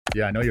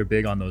Yeah, I know you're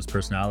big on those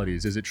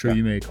personalities. Is it true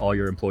you make all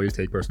your employees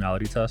take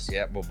personality tests?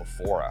 Yeah, but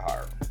before I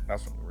hire them.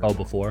 That's what Oh,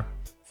 before?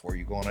 Before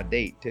you go on a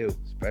date too,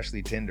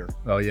 especially Tinder.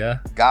 Oh, yeah?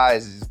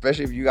 Guys,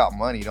 especially if you got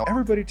money, don't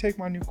everybody take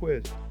my new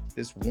quiz.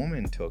 This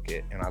woman took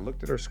it, and I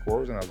looked at her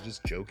scores, and I was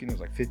just joking. It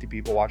was like 50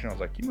 people watching. I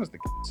was like, you must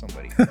have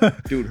somebody.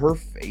 Dude, her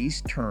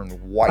face turned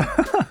white,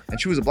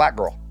 and she was a black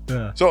girl.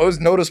 Yeah. So it was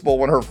noticeable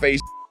when her face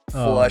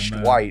flushed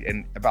man. white,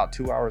 and about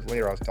 2 hours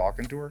later, I was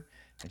talking to her,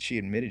 and she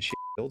admitted she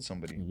killed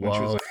somebody. When she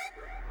was Whoa. like,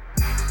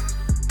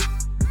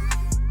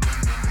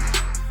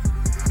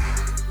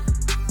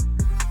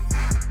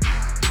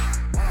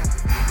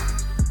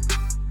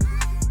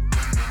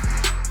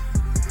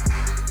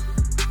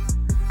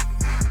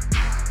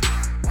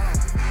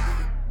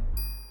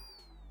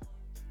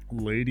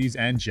 Ladies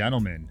and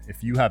gentlemen,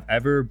 if you have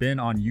ever been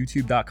on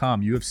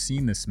youtube.com, you have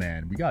seen this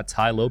man. We got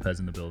Ty Lopez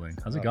in the building.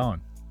 How's it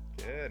going?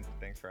 good.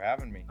 Thanks for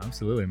having me.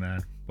 Absolutely,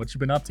 man. What you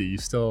been up to? You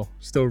still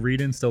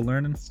reading, still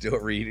learning? Still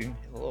reading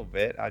a little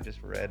bit. I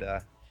just read,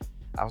 I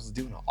was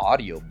doing an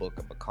audio book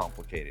of a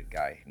complicated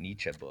guy,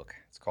 Nietzsche book.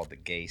 It's called The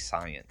Gay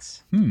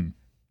Science.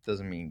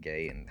 Doesn't mean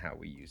gay in how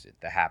we use it,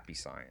 the happy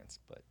science,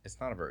 but it's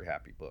not a very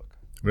happy book.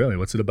 Really?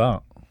 What's it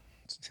about?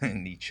 It's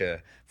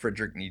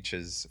Friedrich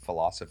Nietzsche's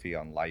philosophy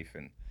on life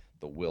and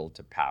the will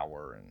to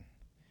power, and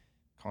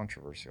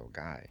controversial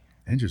guy.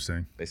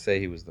 Interesting. They say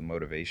he was the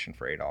motivation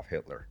for Adolf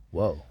Hitler.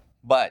 Whoa.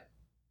 But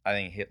I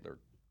think Hitler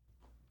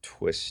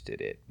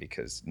twisted it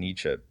because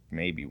Nietzsche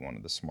may be one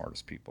of the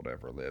smartest people to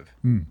ever live.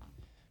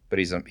 But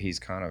he's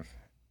kind of,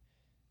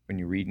 when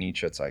you read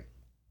Nietzsche, it's like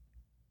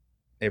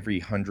every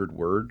 100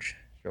 words,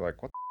 you're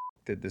like, what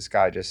the did this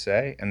guy just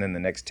say? And then the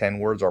next 10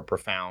 words are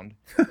profound.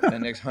 The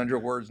next 100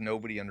 words,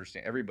 nobody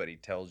understands. Everybody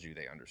tells you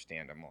they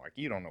understand him. Like,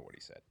 you don't know what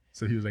he said.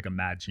 So he was like a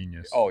mad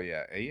genius. Oh,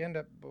 yeah. He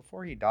ended up,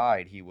 before he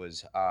died, he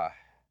was,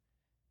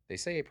 they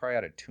say he probably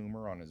had a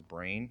tumor on his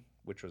brain,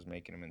 which was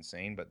making him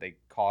insane, but they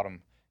caught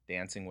him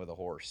dancing with a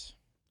horse.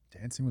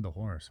 Dancing with a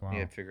horse. Wow. He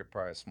had figured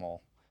probably a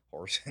small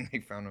horse, and they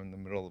found him in the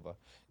middle of a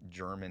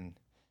German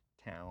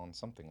town,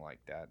 something like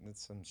that.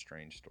 It's some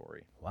strange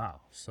story.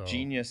 Wow. So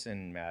Genius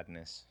and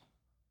madness.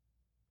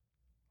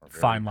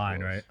 Fine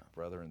line, right?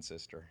 Brother and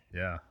sister.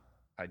 Yeah.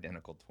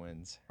 Identical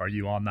twins. Are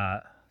you on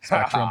that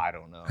spectrum? I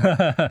don't know.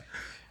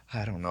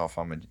 I don't know if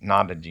I'm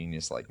not a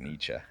genius like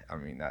Nietzsche. I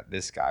mean,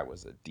 this guy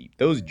was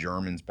those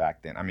Germans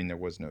back then. I mean, there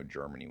was no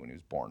Germany when he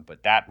was born,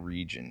 but that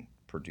region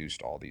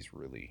produced all these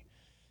really,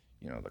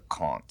 the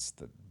Kants,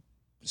 the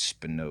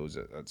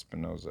Spinoza,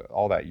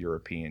 all that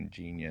European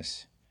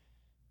genius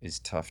is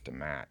tough to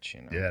match.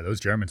 Yeah,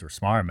 those Germans were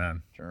smart,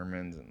 man.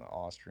 Germans and the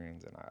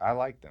Austrians, and I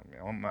like them.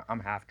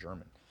 I'm half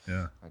German.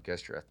 Yeah. I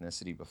guessed your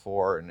ethnicity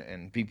before,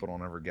 and people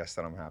don't ever guess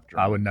that I'm half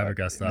German. I would never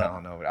guess that.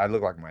 No, I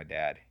look like my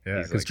dad.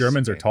 Yeah, because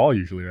Germans are tall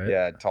usually, right?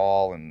 Yeah,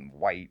 tall and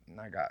white,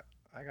 and I got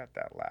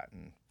that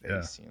Latin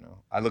face.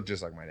 I look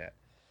just like my dad.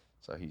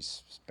 So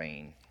he's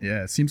Spain.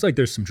 Yeah, it seems like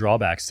there's some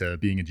drawbacks to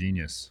being a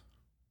genius.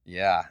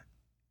 Yeah,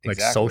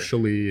 like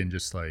socially and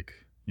just like,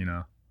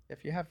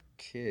 If you have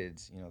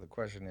kids, the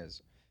question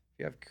is, if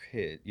you have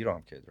kids, you don't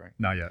have kids, right?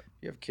 Not yet.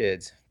 You have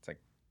kids. It's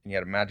like, and you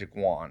had a magic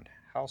wand.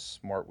 How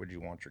smart would you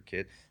want your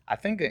kid? I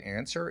think the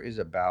answer is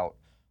about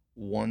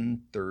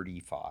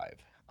 135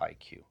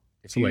 IQ.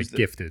 So like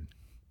gifted.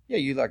 Yeah,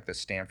 you like the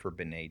Stanford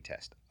Binet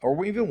test.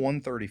 Or even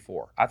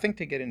 134. I think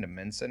to get into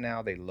Mensa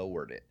now, they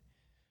lowered it.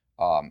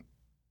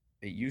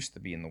 It used to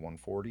be in the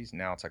 140s.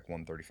 Now it's like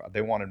 135.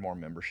 They wanted more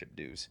membership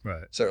dues.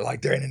 Right. So they're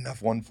like, there ain't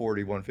enough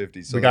 140,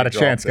 150. So we got a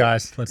chance,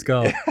 guys. Let's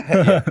go.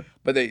 Yeah.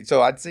 But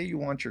so I'd say you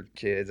want your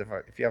kids,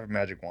 if you have a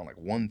magic wand, like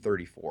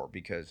 134,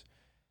 because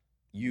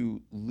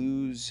you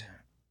lose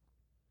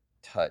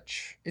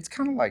touch. It's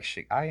kind of like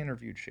I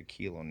interviewed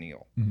Shaquille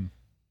O'Neal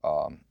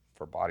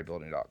for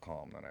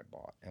bodybuilding.com that I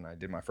bought, and I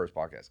did my first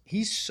podcast.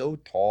 He's so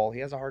tall, he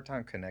has a hard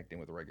time connecting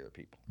with regular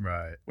people.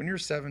 Right. When you're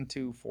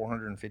 7'2",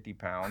 450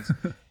 pounds,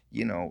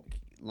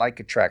 like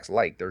attracts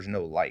like. There's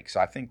no like. So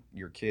I think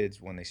your kids,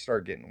 when they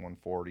start getting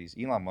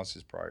 140s, Elon Musk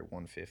is probably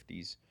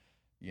 150s,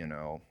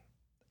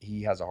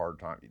 he has a hard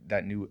time.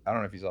 I don't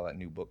know if you saw that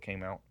new book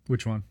came out.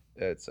 Which one?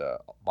 It's a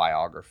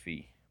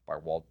biography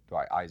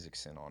by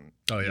Isaacson on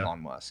Elon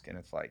Musk, and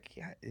it's like,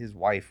 his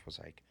wife was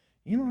like,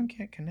 Elon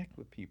can't connect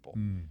with people.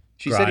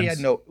 She said he had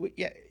no,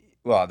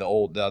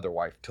 the other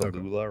wife,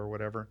 Tallulah or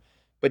whatever,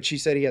 but she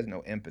said he has no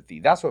empathy.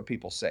 That's what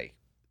people say.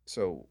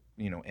 So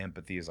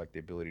empathy is like the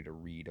ability to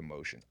read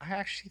emotions. I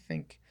actually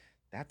think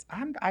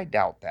I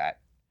doubt that.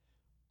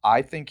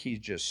 I think he's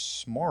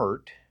just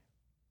smart,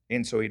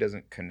 and so he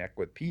doesn't connect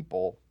with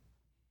people.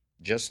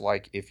 Just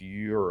like if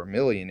you're a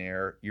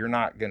millionaire,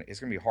 it's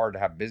gonna be hard to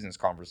have business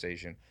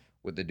conversation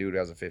with the dude who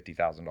has a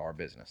 $50,000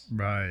 business.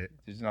 Right.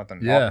 There's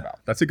nothing to talk about.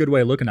 That's a good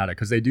way of looking at it,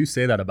 because they do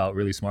say that about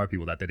really smart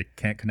people, that they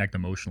can't connect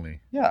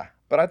emotionally. Yeah,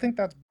 but I think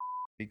that's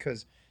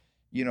because,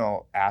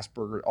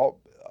 Asperger's.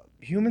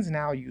 Humans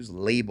now use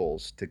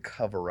labels to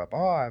cover up.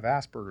 Oh, I have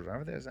Asperger's. I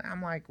have this.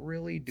 I'm like,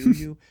 really? Do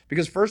you?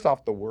 Because first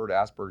off, the word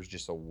Asperger's is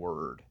just a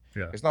word.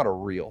 Yeah. It's not a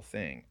real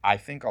thing. I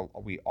think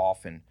we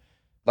often,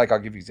 like, I'll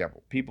give you an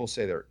example. People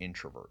say they're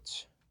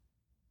introverts.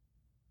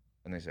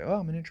 And they say, oh,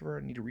 I'm an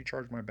introvert. I need to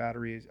recharge my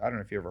batteries. I don't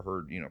know if you ever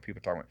heard,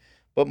 people talking about,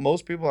 but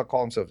most people that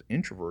call themselves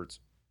introverts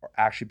are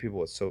actually people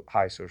with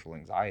high social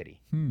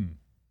anxiety.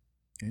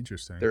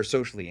 Interesting. They're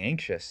socially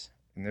anxious.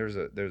 And there's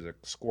a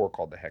score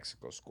called the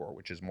Hexaco score,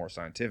 which is more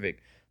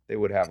scientific. They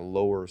would have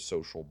lower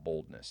social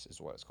boldness is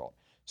what it's called.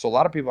 So a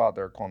lot of people out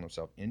there calling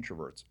themselves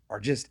introverts are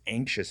just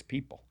anxious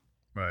people.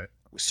 Right.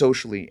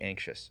 Socially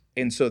anxious.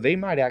 And so they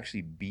might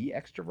actually be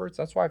extroverts.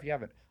 That's why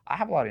I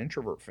have a lot of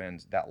introvert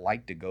friends that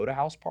like to go to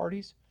house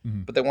parties,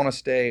 but they want to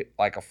stay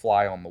like a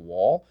fly on the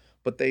wall,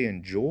 but they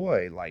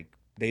enjoy, like,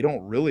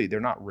 they're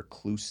not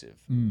reclusive.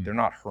 They're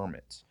not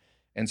hermits.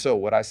 And so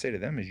what I say to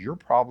them is you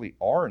probably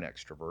are an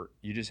extrovert.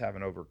 You just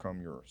haven't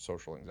overcome your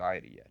social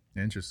anxiety yet.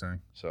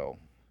 Interesting. So.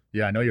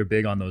 Yeah, I know you're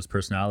big on those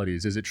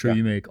personalities. Is it true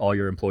you make all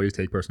your employees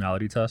take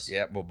personality tests?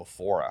 Yeah, well,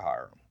 before I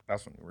hire them.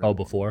 That's when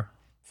before?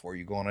 Before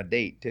you go on a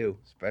date too,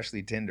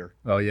 especially Tinder.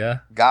 Oh, yeah?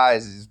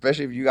 Guys,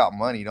 especially if you got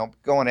money, don't be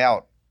going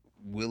out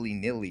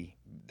willy-nilly.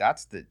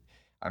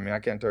 I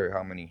can't tell you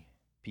how many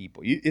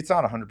people. It's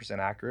not 100%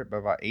 accurate, but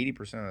about 80%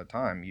 of the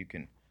time you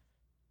can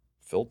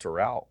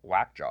filter out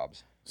whack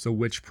jobs. So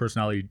which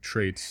personality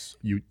traits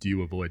do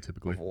you avoid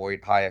typically?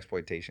 Avoid high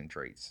exploitation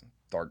traits.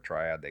 Dark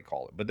triad, they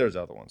call it. But there's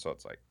other ones. So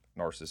it's like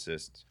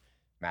narcissist,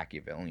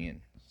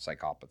 Machiavellian,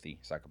 psychopathy,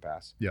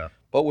 psychopaths. Yeah.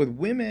 But with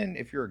women,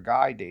 if you're a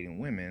guy dating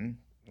women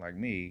like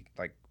me,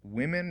 like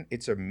women,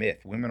 it's a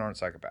myth. Women aren't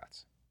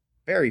psychopaths.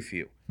 Very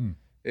few.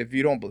 If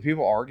you don't,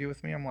 people argue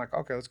with me. I'm like,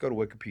 okay, let's go to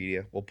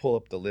Wikipedia. We'll pull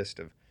up the list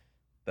of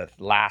the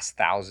last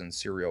 1,000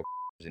 serial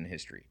in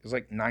history. There's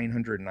like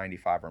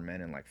 995 are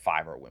men and like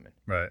 5 are women.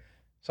 Right.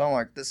 So I'm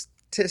like, the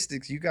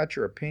statistics, you got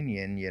your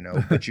opinion,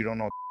 but you don't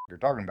know what you're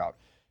talking about.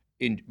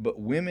 But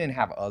women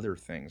have other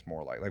things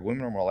more like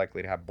women are more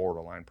likely to have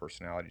borderline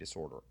personality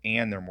disorder,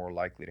 and they're more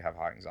likely to have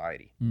high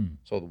anxiety.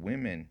 So the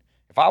women,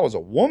 if I was a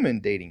woman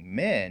dating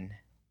men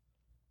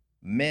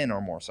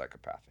are more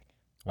psychopathic.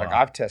 Wow. Like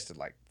I've tested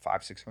like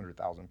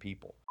 500,000-600,000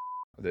 people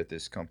that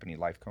this company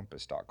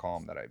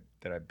lifecompass.com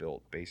that I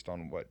built based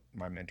on what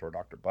my mentor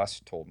Dr. Buss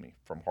told me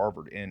from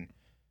Harvard. And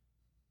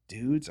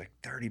dudes, like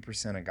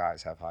 30% of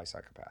guys have high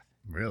psychopath.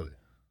 Really?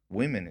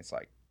 Women, it's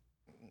like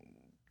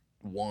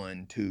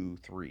 1, 2,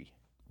 3.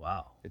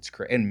 Wow. It's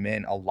crazy. And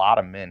men, a lot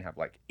of men have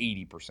like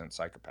 80%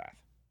 psychopath.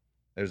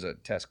 There's a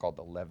test called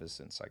the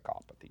Levison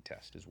psychopathy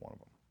test is one of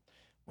them.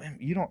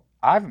 Women,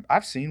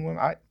 I've seen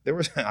women.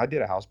 I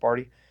did a house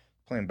party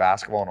playing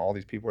basketball and all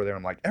these people were there.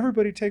 I'm like,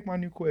 everybody take my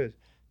new quiz.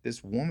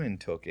 This woman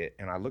took it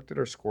and I looked at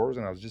her scores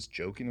and I was just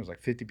joking. There was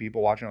like 50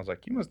 people watching. I was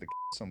like, you must have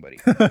somebody.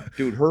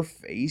 Dude, her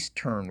face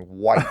turned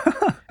white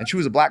and she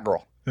was a black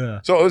girl. Yeah.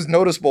 So it was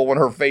noticeable when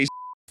her face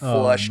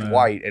flushed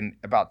white. And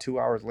about 2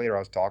 hours later, I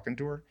was talking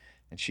to her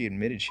and she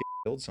admitted she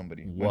killed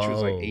somebody. When she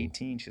was like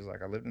 18, she's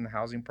like, I lived in the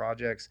housing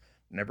projects,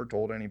 never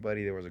told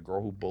anybody. There was a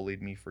girl who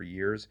bullied me for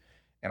years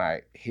and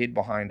I hid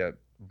behind a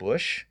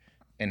bush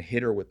and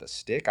hit her with a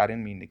stick. I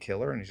didn't mean to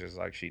kill her. And she's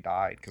like, she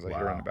died because I hit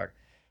her in the back.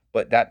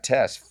 But that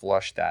test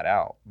flushed that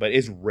out. But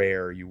it's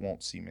rare. You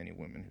won't see many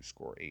women who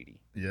score 80.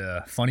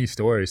 Yeah. Funny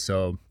story.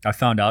 So I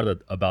found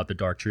out about the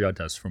dark triad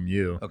test from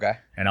you. Okay.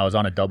 And I was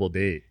on a double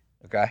date.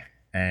 Okay.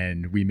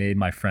 And we made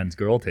my friend's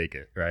girl take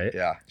it, right?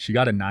 Yeah. She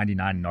got a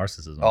 99 in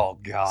narcissism. Oh,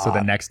 God. So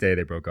the next day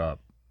they broke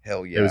up.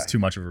 Hell yeah. It was too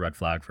much of a red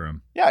flag for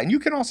him. Yeah. And you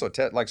can also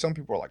test, like some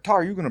people are like,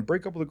 Tyler, you're going to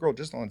break up with a girl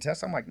just on the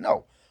test? I'm like,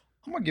 no.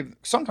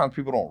 Sometimes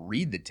people don't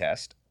read the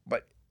test,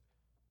 but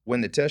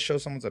when the test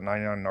shows someone's a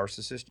 99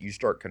 narcissist, you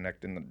start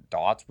connecting the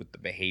dots with the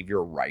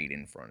behavior right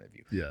in front of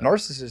you. Yeah.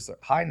 Narcissists,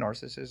 high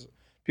narcissists,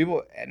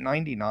 people at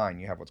 99,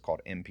 you have what's called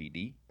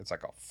MPD. It's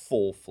like a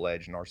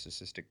full-fledged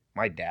narcissistic.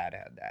 My dad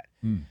had that.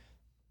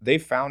 They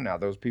found now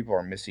those people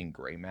are missing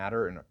gray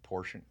matter in a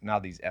portion. Now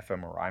these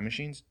fMRI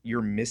machines,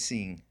 you're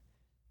missing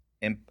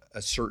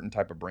a certain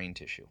type of brain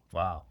tissue.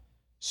 Wow.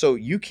 So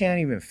you can't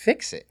even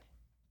fix it.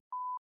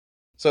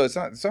 So it's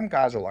not, some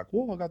guys are like,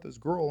 well, I got this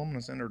girl, I'm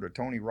going to send her to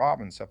Tony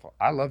Robbins self-help.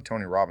 I love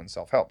Tony Robbins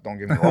self-help, don't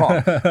get me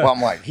wrong. But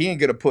I'm like, he ain't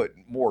going to put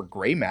more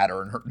gray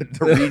matter in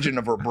the region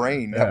of her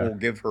brain that will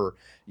give her,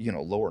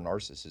 lower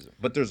narcissism.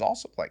 But there's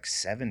also like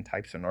 7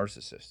 types of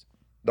narcissists.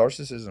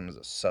 Narcissism is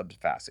a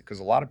subfacet because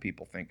a lot of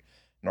people think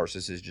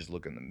narcissists just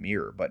look in the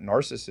mirror. But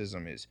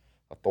narcissism is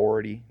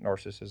authority,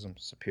 narcissism,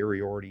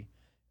 superiority,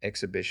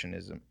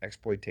 exhibitionism,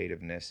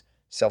 exploitativeness,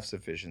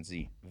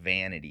 self-sufficiency,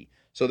 vanity.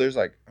 So there's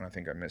like, and I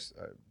think I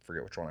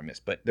forget which one I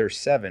missed, but there's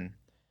 7.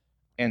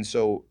 And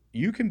so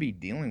you can be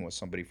dealing with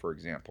somebody, for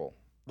example,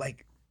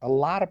 like a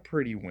lot of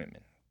pretty women.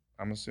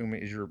 I'm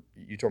assuming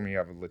you told me you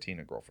have a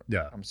Latina girlfriend.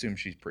 Yeah. I'm assuming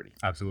she's pretty.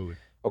 Absolutely.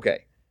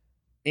 Okay.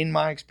 In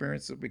my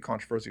experience, it'll be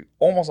controversial.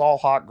 Almost all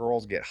hot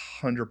girls get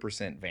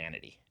 100%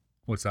 vanity.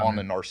 What's that on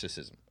mean? the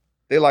narcissism.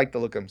 They like to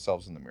look at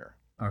themselves in the mirror.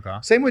 Okay.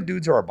 Same with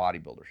dudes who are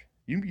bodybuilders.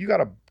 You got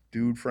a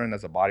dude friend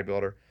that's a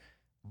bodybuilder.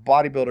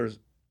 Bodybuilders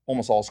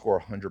almost all score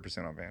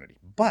 100% on vanity.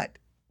 But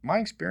my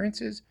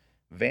experience is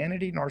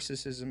vanity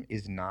narcissism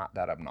is not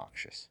that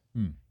obnoxious.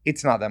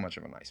 It's not that much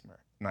of a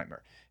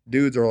nightmare.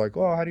 Dudes are like,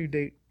 oh, how do you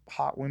date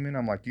hot women,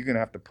 I'm like, you're going to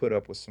have to put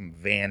up with some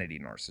vanity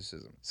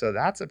narcissism. So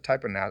that's a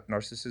type of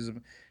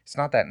narcissism. It's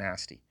not that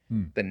nasty.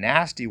 The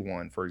nasty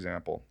one, for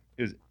example,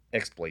 is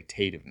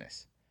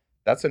exploitativeness.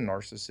 That's a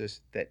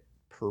narcissist that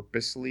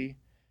purposely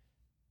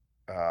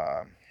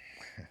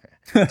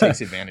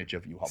takes advantage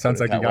of you. Sounds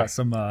like you got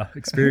some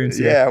experience.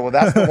 Yeah, well,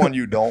 that's the one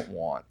you don't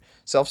want.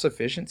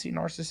 Self-sufficiency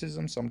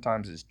narcissism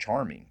sometimes is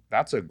charming.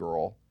 That's a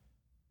girl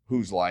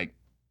who's like,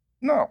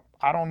 no,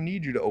 I don't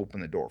need you to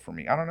open the door for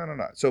me. I don't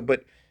know. So,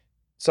 but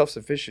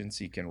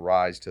self-sufficiency can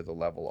rise to the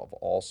level of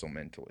also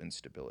mental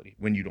instability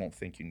when you don't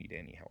think you need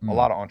any help. A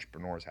lot of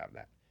entrepreneurs have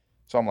that.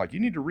 So I'm like, you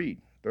need to read.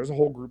 There's a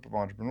whole group of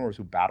entrepreneurs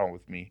who battle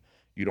with me.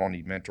 You don't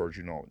need mentors.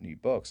 You don't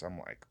need books. I'm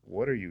like,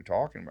 what are you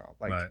talking about?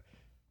 Like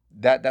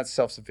that's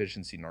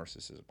self-sufficiency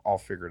narcissism. I'll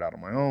figure it out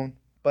on my own,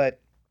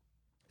 but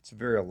it's a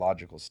very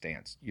illogical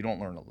stance. You don't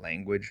learn a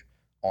language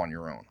on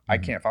your own. I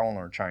can't, if I want to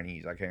learn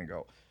Chinese, I can't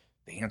go,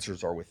 the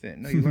answers are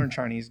within. No, you learn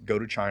Chinese, go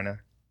to China,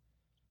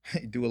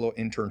 do a little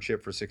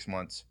internship for 6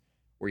 months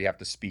where you have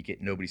to speak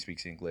it. Nobody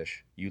speaks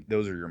English.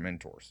 Those are your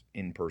mentors,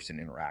 in-person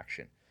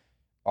interaction.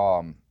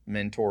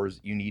 Mentors,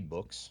 you need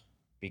books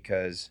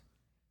because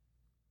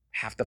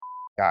half the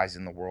guys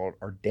in the world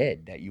are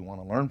dead that you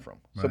want to learn from.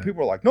 So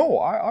people are like, no,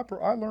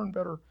 I learn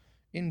better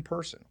in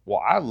person.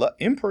 Well,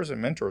 in-person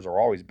mentors are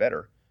always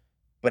better.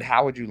 But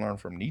how would you learn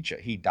from Nietzsche?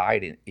 He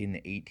died in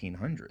the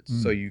 1800s.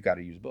 So you got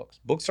to use books.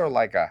 Books are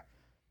like a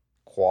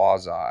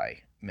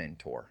quasi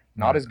mentor.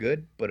 Not as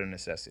good, but a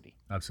necessity.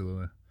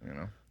 Absolutely.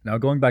 Now,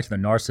 going back to the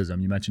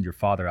narcissism, you mentioned your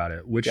father had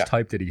it. Which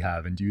type did he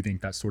have? And do you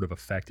think that sort of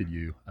affected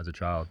you as a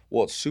child?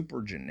 Well, it's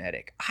super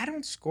genetic. I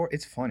don't score.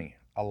 It's funny.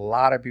 A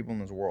lot of people in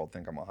this world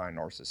think I'm a high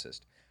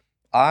narcissist.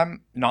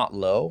 I'm not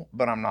low,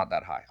 but I'm not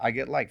that high. I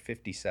get like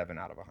 57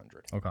 out of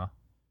 100. Okay.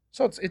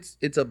 So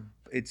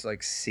it's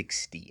like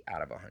 60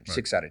 out of 100,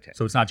 6 out of 10.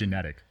 So it's not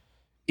genetic.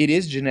 It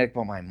is genetic,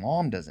 but my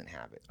mom doesn't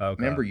have it. Okay.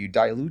 Remember, you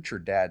dilute your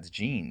dad's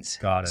genes.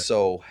 Got it.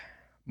 So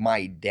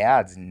my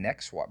dad's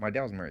next wife, my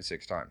dad was married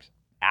 6 times.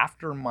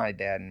 After my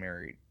dad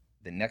married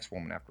the next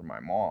woman after my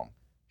mom,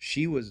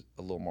 she was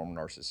a little more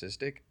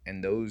narcissistic.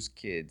 And those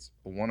kids,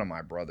 one of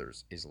my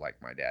brothers is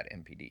like my dad,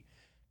 MPD.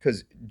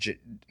 Because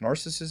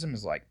narcissism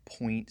is like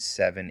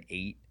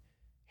 0.78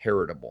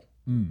 heritable,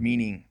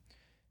 meaning,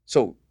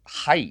 so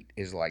height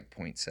is like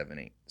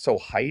 0.78. So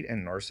height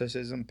and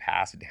narcissism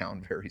pass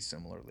down very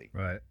similarly.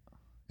 Right.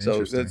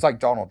 So it's like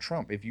Donald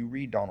Trump. If you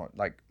read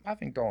I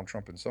think Donald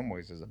Trump in some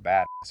ways is a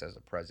badass as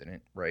a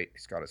president, right?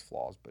 He's got his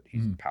flaws, but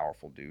he's a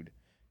powerful dude.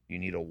 You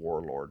need a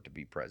warlord to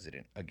be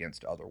president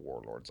against other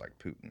warlords like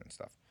Putin and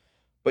stuff.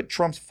 But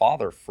Trump's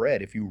father,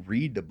 Fred, if you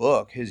read the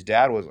book, his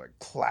dad was a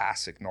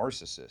classic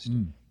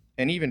narcissist.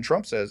 And even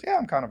Trump says, yeah,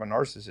 I'm kind of a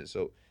narcissist.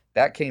 So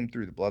that came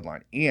through the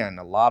bloodline. And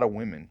a lot of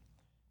women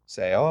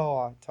say,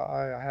 oh,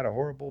 I had a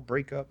horrible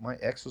breakup. My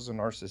ex was a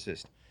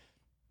narcissist.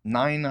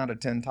 9 out of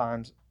 10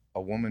 times,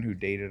 a woman who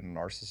dated a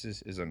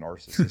narcissist is a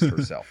narcissist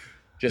herself.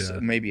 Just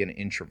maybe an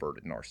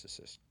introverted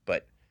narcissist.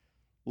 But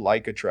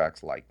like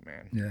attracts like,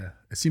 man. Yeah.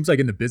 It seems like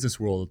in the business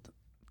world,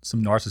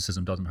 some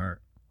narcissism doesn't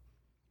hurt.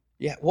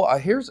 Yeah. Well,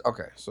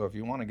 okay. So if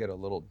you want to get a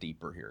little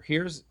deeper here,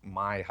 here's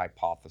my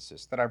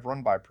hypothesis that I've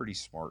run by a pretty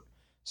smart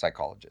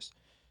psychologist.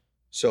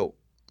 So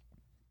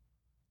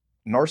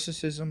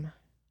narcissism,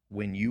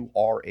 when you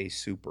are a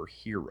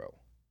superhero,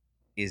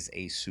 is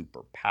a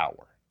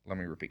superpower. Let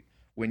me repeat.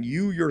 When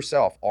you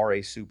yourself are a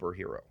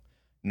superhero,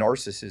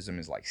 narcissism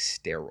is like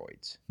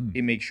steroids.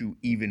 It makes you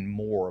even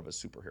more of a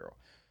superhero.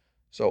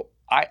 So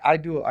I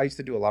used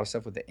to do a lot of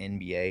stuff with the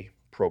NBA,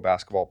 pro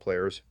basketball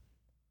players,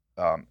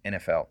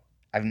 NFL.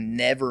 I've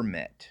never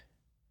met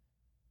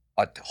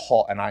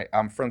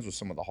I'm friends with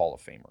some of the Hall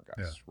of Famer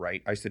guys,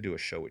 right? I used to do a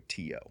show with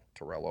T.O.,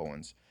 Terrell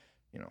Owens.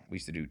 We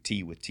used to do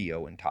T with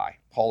T.O. and Ty.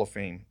 Hall of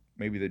Fame,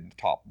 maybe the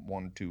top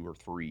 1, 2, or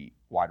 3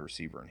 wide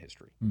receiver in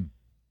history.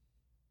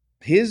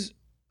 His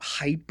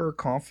hyper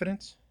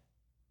confidence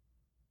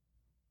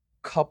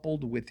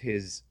coupled with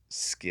his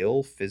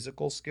skill,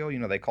 physical skill,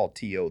 they call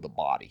T.O. the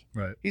body.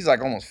 Right. He's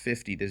like almost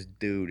 50. This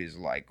dude is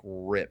like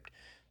ripped.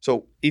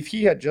 So if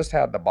he had just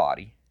had the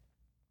body,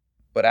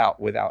 but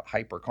without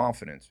hyper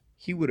confidence,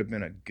 he would have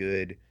been a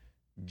good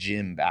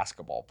gym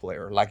basketball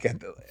player, like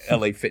at the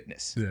LA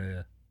Fitness.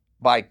 Yeah.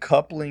 By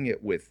coupling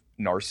it with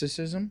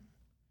narcissism,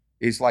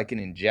 is like an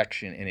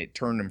injection, and it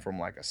turned him from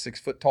like a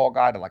 6-foot tall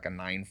guy to like a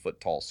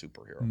 9-foot tall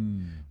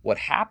superhero. What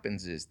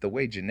happens is the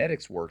way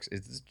genetics works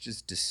is it's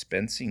just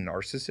dispensing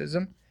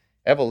narcissism.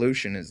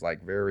 Evolution is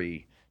like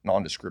very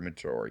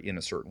non-discriminatory in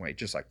a certain way.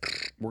 Just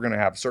like we're gonna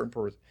have a certain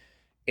person,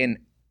 and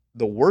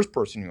the worst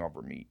person you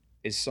ever meet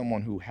is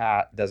someone who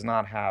does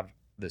not have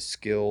the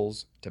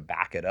skills to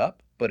back it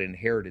up, but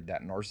inherited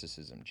that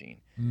narcissism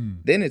gene.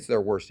 Then it's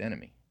their worst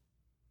enemy.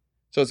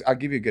 So I'll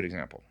give you a good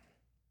example.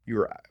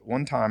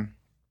 One time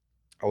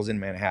I was in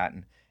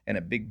Manhattan and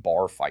a big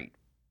bar fight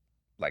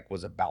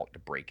was about to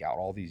break out,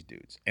 all these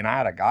dudes. And I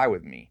had a guy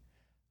with me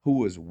who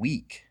was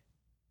weak,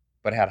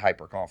 but had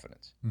hyper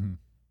confidence.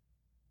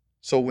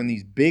 So when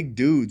these big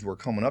dudes were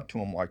coming up to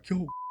him like,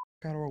 yo,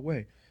 out of our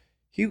way,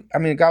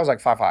 The guy was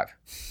like 5'5",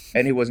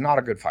 and he was not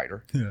a good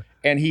fighter. Yeah.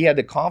 And he had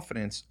the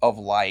confidence of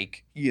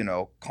like,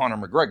 Conor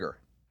McGregor.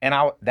 And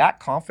that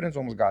confidence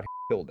almost got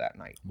killed that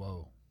night.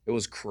 Whoa. It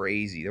was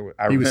crazy.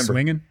 He was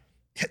swinging?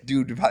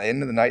 Dude, by the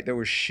end of the night, there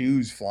were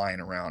shoes flying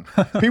around.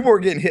 People were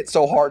getting hit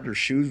so hard, their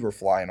shoes were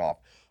flying off.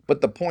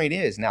 But the point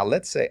is, now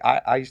let's say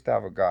I used to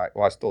have a guy,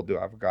 well, I still do.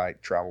 I have a guy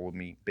travel with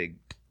me, big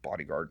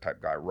bodyguard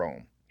type guy,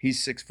 Rome.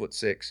 He's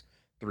 6'6",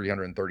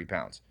 330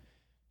 pounds.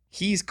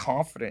 He's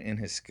confident in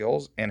his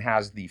skills and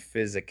has the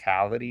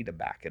physicality to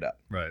back it up.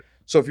 Right.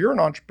 So if you're an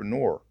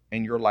entrepreneur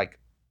and you're like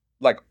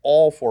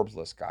all Forbes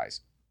list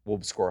guys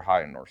will score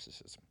high in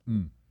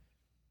narcissism.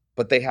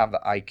 But they have the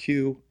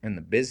IQ and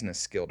the business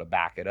skill to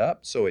back it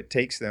up. So it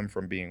takes them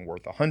from being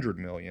worth 100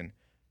 million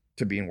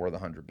to being worth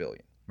 100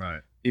 billion.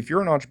 Right. If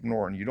you're an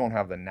entrepreneur and you don't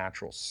have the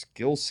natural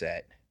skill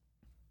set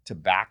to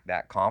back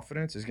that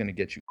confidence, is going to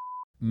get you.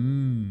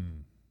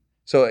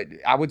 So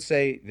I would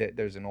say that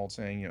there's an old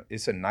saying,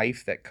 it's a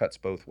knife that cuts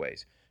both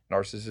ways.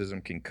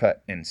 Narcissism can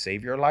cut and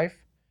save your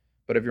life.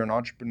 But if you're an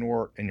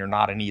entrepreneur and you're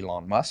not an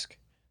Elon Musk,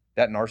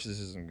 that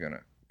narcissism is going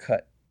to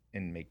cut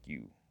and make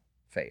you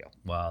fail.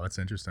 Wow, that's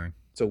interesting.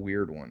 It's a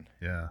weird one.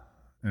 Yeah.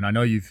 And I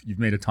know you've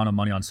made a ton of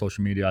money on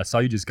social media. I saw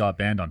you just got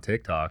banned on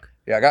TikTok.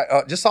 Yeah, I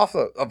got just off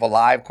of a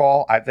live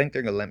call. I think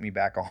they're gonna let me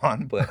back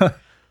on, but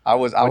I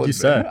was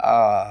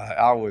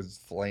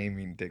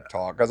flaming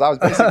TikTok because I was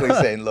basically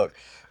saying, look,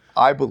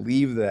 I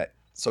believe that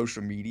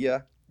social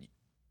media,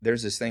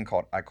 there's this thing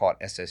I call it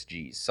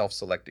SSGs,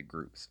 self-selected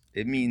groups.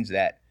 It means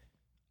that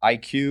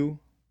IQ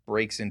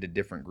breaks into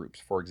different groups.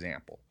 For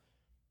example,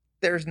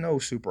 there's no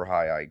super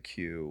high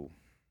IQ.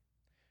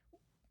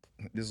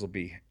 This will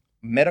be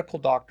medical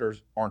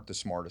doctors aren't the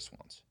smartest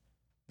ones.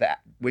 That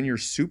when you're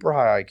super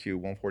high IQ,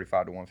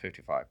 145 to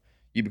 155,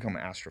 you become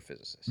an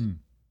astrophysicist.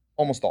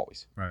 Almost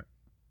always. Right.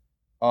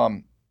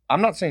 I'm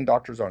not saying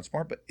doctors aren't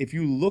smart, but if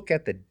you look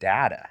at the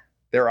data,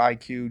 their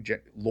IQ,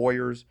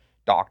 lawyers,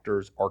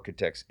 doctors,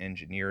 architects,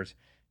 engineers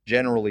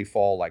generally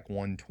fall like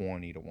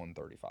 120 to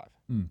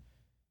 135.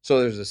 So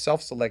there's a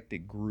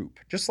self-selected group.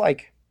 Just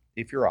like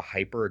if you're a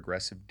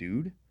hyper-aggressive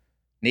dude,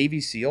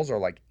 Navy SEALs are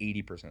like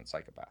 80%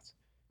 psychopaths.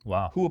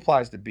 Wow. Who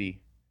applies to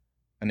be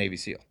a Navy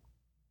SEAL?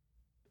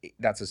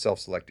 That's a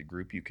self-selected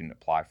group you can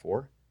apply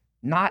for.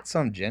 Not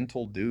some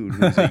gentle dude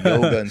who's a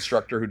yoga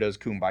instructor who does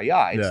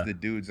kumbaya. It's the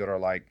dudes that are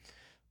like,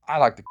 I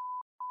like the.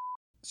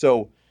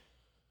 So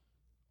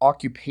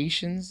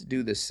occupations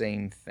do the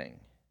same thing.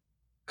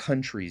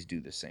 Countries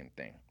do the same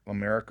thing.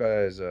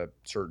 America is a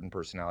certain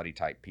personality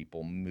type.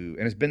 People move,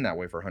 and it's been that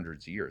way for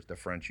hundreds of years. The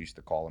French used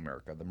to call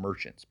America the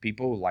merchants.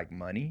 People who like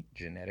money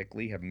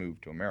genetically have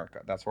moved to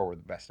America. That's why we're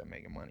the best at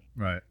making money,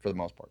 right? For the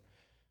most part.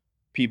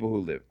 People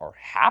who are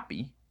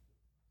happy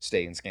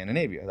stay in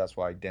Scandinavia. That's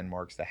why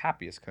Denmark's the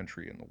happiest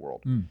country in the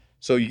world.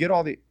 So you get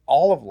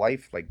all of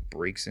life like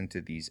breaks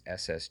into these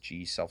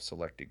SSG,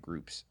 self-selected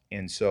groups.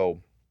 And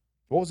so,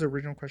 what was the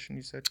original question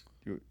you said?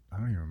 I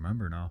don't even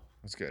remember now.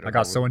 That's good. I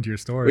got so into your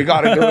story. We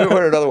got to do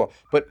another one.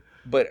 But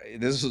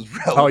this was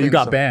relevant. Oh, you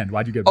got banned.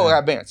 Why'd you get banned? Oh, I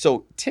got banned.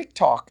 So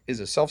TikTok is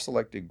a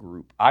self-selected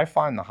group. I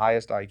find the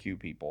highest IQ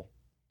people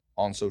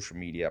on social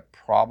media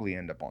probably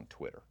end up on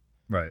Twitter.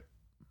 Right.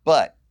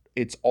 But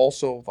it's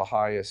also the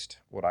highest,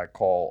 what I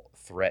call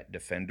threat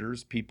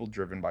defenders, people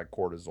driven by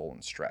cortisol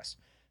and stress.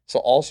 So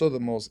also the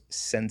most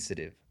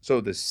sensitive. So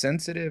the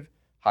sensitive,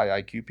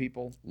 high IQ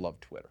people love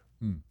Twitter.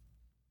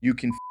 You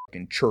can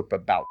fucking chirp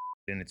about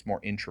and it's more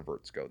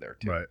introverts go there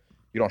too. Right.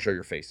 You don't show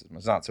your faces.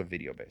 It's not so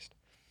video based.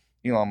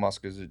 Elon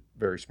Musk is a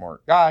very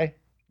smart guy,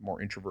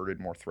 more introverted,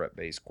 more threat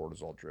based,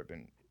 cortisol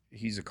driven.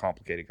 He's a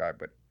complicated guy,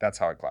 but that's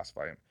how I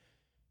classify him.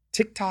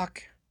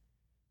 TikTok,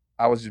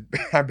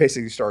 I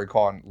basically started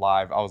calling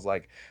live. I was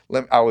like,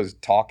 I was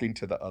talking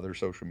to the other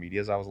social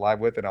medias I was live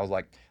with, and I was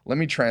like, let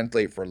me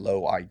translate for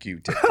low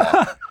IQ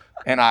TikTok.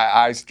 And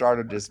I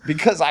started just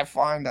because I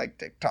find like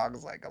TikTok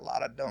is like a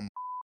lot of dumb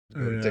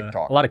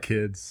TikTok. A lot of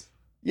kids.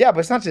 Yeah,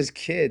 but it's not just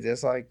kids.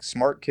 It's like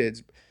smart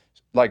kids.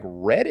 Like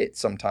Reddit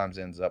sometimes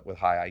ends up with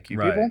high IQ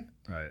people.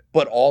 Right.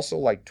 But also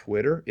like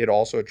Twitter, it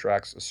also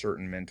attracts a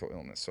certain mental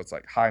illness. So it's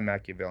like high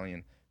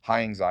Machiavellian,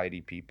 high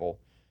anxiety people,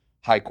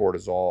 high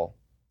cortisol.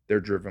 They're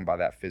driven by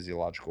that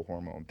physiological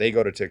hormone. They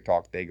go to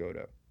TikTok, they go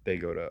to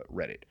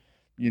Reddit.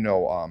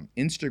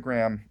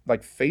 Instagram,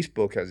 like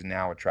Facebook has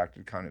now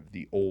attracted kind of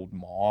the old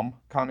mom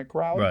kind of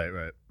crowd.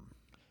 Right.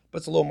 But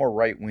it's a little more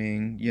right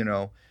wing,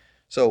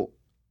 So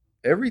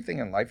everything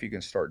in life you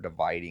can start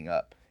dividing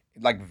up.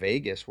 Like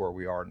Vegas, where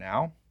we are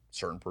now,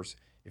 certain person,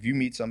 if you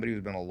meet somebody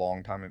who's been a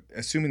long time,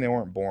 assuming they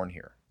weren't born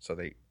here, so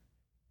they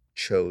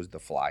chose to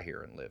fly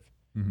here and live,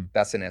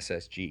 that's an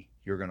SSG.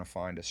 You're going to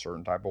find a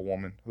certain type of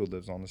woman who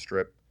lives on the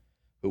strip,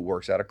 who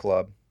works at a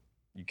club.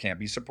 You can't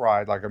be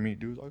surprised. Like I meet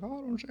dudes like, oh, I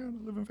don't understand.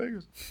 I live in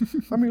Vegas.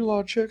 I meet a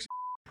lot of chicks,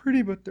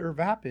 pretty, but they're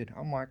vapid.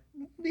 I'm like,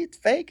 it's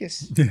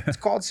Vegas. It's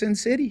called Sin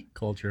City.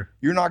 Culture.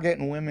 You're not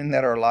getting women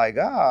that are like,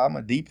 I'm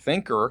a deep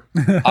thinker.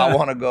 I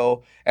want to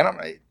go. And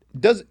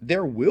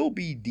there will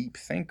be deep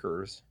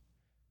thinkers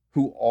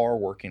who are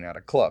working at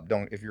a club.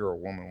 If you're a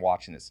woman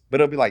watching this, but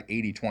it'll be like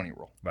 80-20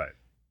 rule. Right.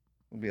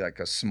 It'll be like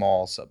a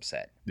small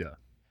subset. Yeah.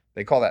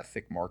 They call that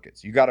thick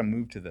markets. You got to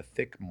move to the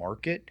thick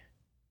market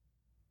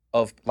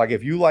of, like,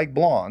 if you like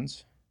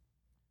blondes,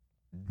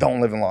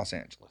 don't live in Los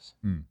Angeles.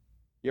 You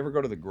ever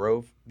go to the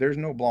Grove? There's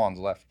no blondes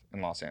left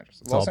in Los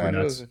Angeles. It's Los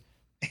Angeles,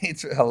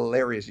 it's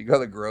hilarious. You go to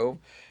the Grove.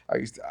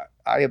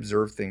 I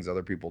observe things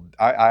other people.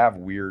 I have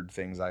weird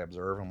things I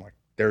observe. I'm like,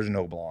 there's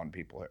no blonde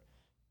people here.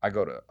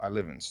 I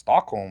live in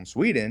Stockholm,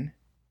 Sweden.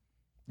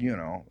 You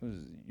know,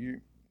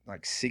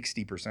 like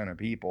 60% of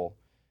people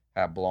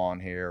have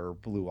blonde hair or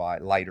blue eye,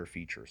 lighter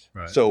features.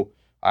 Right. So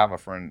I have a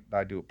friend,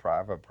 I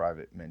have a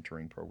private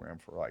mentoring program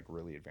for like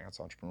really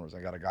advanced entrepreneurs.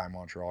 I got a guy in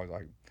Montreal. He's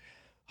like,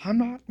 I'm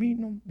not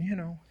meeting them, you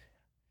know,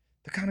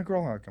 the kind of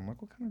girl I like. I'm like,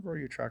 what kind of girl are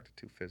you attracted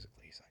to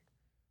physically? He's like,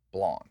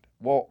 blonde.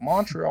 Well,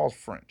 Montreal's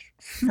French.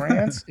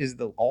 France is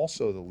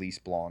also the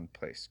least blonde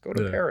place. Go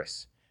to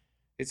Paris.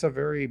 It's a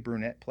very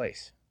brunette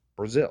place.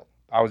 Brazil.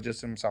 I was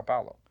just in Sao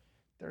Paulo.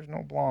 There's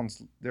no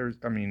blondes.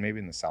 Maybe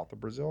in the south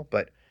of Brazil,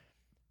 but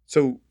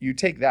so you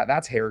take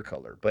that's hair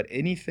color. But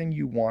anything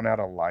you want out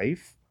of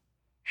life,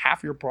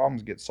 half your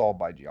problems get solved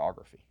by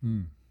geography.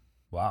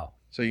 Wow.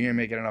 So you ain't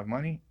making enough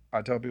money?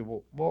 I tell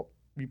people, well,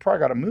 you probably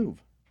got to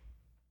move.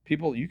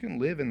 People, you can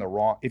live in the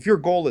wrong. If your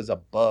goal is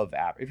above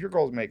average, if your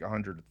goal is to make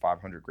 100 to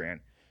 500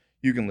 grand,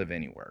 you can live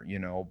anywhere, you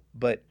know.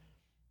 But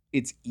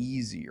it's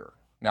easier.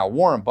 Now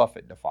Warren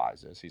Buffett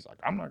defies this. He's like,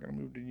 I'm not going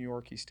to move to New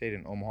York. He stayed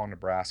in Omaha,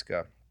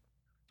 Nebraska.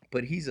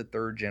 But he's a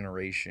third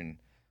generation,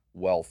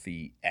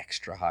 wealthy,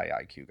 extra high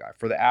IQ guy.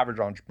 For the average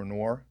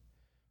entrepreneur,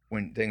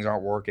 when things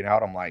aren't working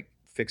out, I'm like,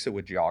 fix it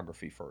with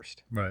geography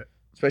first. Right.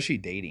 Especially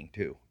dating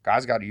too.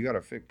 Guys, you got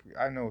to fix.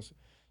 I know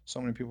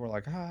so many people are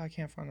like, I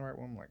can't find the right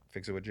one. I'm like,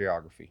 fix it with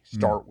geography.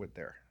 Start with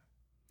there.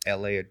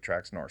 LA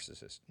attracts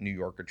narcissists. New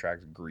York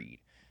attracts greed.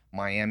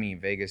 Miami,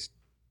 Vegas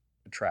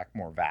attract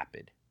more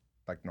vapid,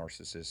 like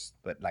narcissists,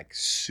 but like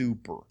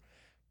super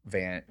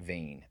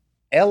vain.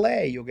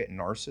 LA, you'll get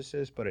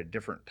narcissists, but a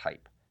different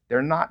type.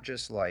 They're not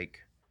just like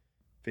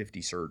 50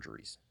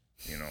 surgeries.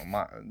 You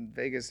know,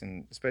 Vegas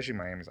and especially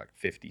Miami is like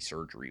 50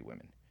 surgery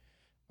women.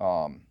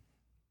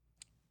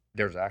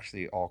 There's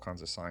actually all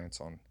kinds of science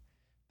on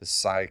the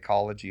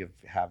psychology of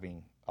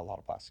having a lot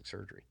of plastic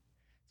surgery.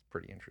 It's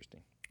pretty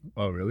interesting.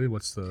 Oh, really?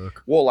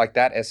 Well, like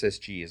that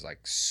SSG is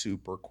like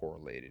super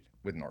correlated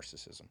with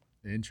narcissism.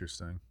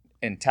 Interesting.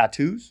 And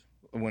tattoos.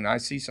 When I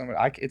see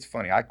somebody, it's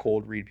funny. I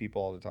cold read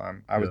people all the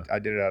time. I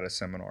did it at a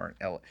seminar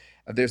in LA.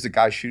 There's a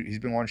guy he's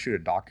been wanting to shoot a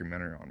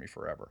documentary on me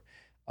forever.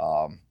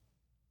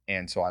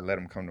 And so I let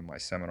him come to my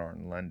seminar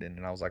in London,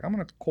 and I was like, I'm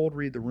going to cold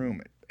read the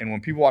room. And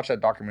when people watch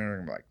that documentary,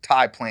 I'm like,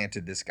 Ty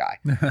planted this guy.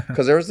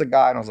 Because there was a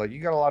guy, and I was like, you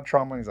got a lot of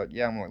trauma? And he's like,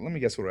 yeah. I'm like, let me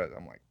guess what it is.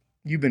 I'm like,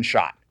 you've been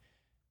shot.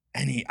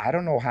 And I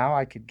don't know how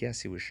I could guess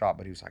he was shot,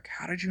 but he was like,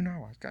 how did you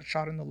know? I got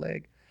shot in the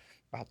leg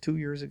about 2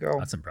 years ago.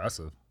 That's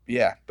impressive.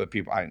 Yeah, but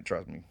people, I didn't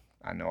trust me.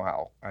 I know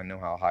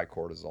how high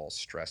cortisol,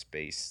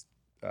 stress-based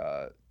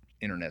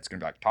internet's gonna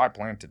be like, Ty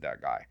planted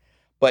that guy.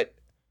 But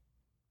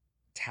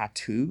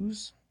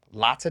tattoos,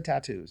 lots of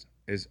tattoos,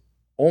 is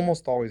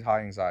almost always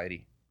high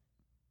anxiety,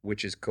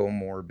 which is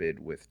comorbid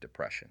with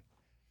depression.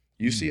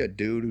 You see a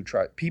dude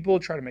people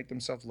try to make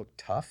themselves look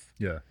tough.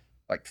 Yeah.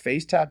 Like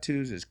face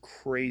tattoos is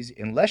crazy.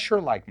 Unless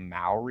you're like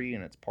Maori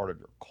and it's part of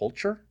your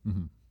culture,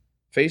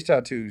 face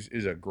tattoos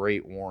is a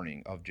great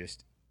warning of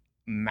just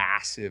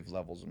massive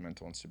levels of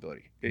mental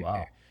instability.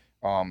 Wow.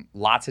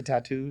 Lots of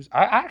tattoos.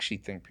 I actually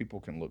think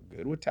people can look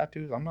good with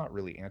tattoos. I'm not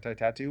really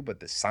anti-tattoo, but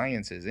the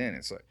science is in.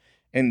 It's like,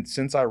 and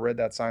since I read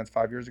that science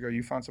 5 years ago,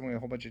 you found someone with a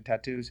whole bunch of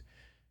tattoos,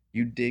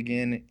 you dig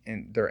in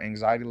and their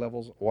anxiety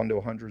levels 1 to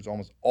 100 is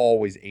almost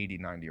always 80,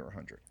 90, or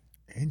 100.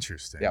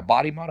 Interesting. Yeah,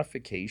 body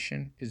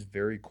modification is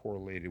very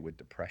correlated with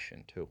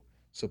depression too.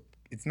 So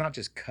it's not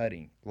just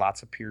cutting,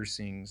 lots of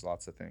piercings,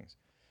 lots of things.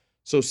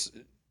 So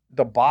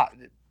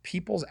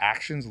people's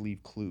actions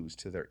leave clues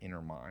to their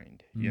inner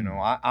mind. You know,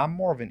 I'm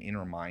more of an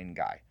inner mind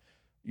guy.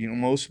 You know,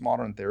 most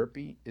modern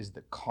therapy is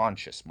the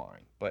conscious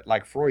mind. But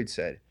like Freud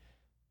said,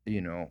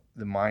 you know,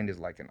 the mind is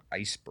like an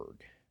iceberg.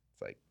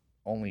 It's like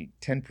only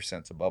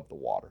 10% above the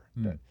water.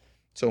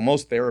 So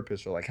most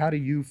therapists are like, how do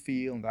you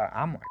feel? And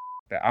I'm like,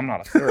 that. I'm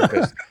not a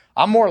therapist.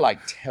 I'm more like,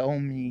 tell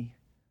me,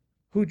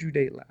 who'd you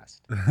date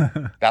last?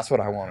 That's what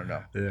I want to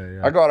know.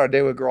 Yeah. I go out on a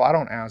date with a girl. I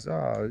don't ask,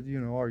 you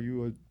know, are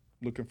you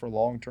looking for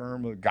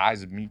long-term? Guys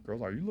that meet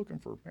girls, are you looking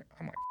for?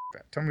 I'm like,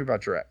 that. Tell me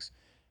about your ex.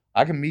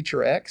 I can meet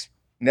your ex,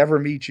 never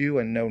meet you,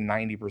 and know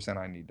 90%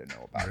 I need to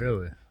know about.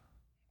 Really?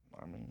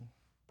 I mean,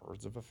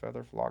 birds of a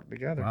feather flock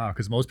together. Wow,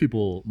 because most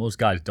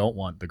guys don't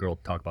want the girl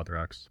to talk about their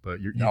ex,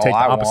 but you take the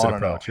opposite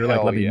approach. You're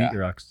like, let me meet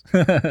your ex.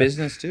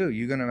 Business too.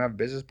 You're gonna have a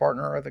business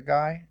partner with a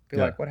guy. Be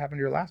like, what happened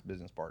to your last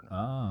business partner?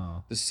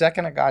 Oh. The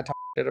second a guy talks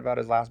shit about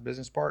his last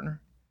business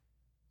partner,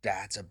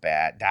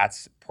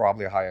 that's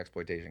probably a high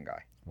exploitation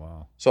guy.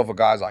 Wow. So if a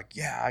guy's like,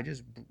 yeah,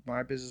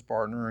 my business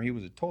partner, he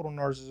was a total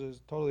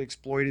narcissist, totally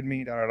exploited me,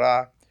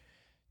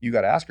 you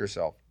got to ask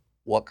yourself,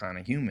 what kind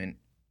of human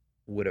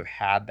would have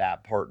had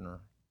that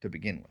partner to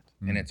begin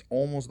with? And it's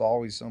almost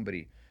always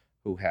somebody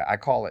who I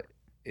call it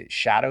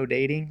shadow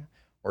dating,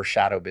 or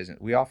shadow business.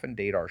 We often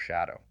date our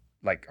shadow.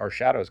 Like our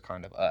shadow is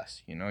kind of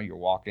us, you know, you're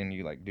walking,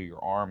 you like do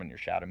your arm and your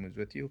shadow moves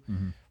with you.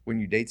 When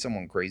you date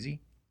someone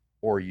crazy,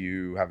 or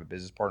you have a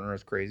business partner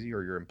that's crazy,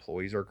 or your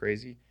employees are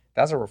crazy,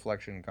 that's a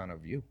reflection kind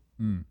of you.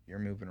 You're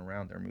moving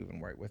around, they're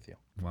moving right with you.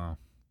 Wow.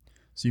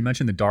 So you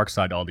mentioned the dark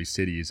side to all these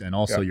cities, and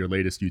also Yeah. your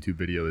latest YouTube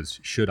video is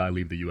 "Should I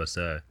Leave the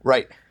USA?"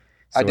 Right.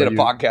 So I did a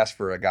podcast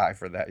for a guy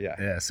for that. Yeah.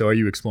 Yeah. So are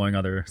you exploring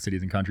other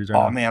cities and countries right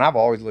now? Oh man, I've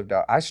always lived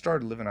out. I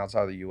started living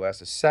outside of the U.S.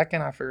 The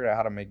second I figured out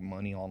how to make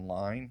money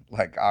online.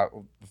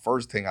 The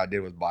first thing I did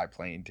was buy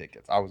plane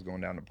tickets. I was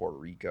going down to Puerto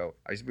Rico.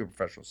 I used to be a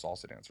professional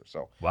salsa dancer,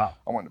 so Wow.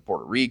 I went to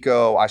Puerto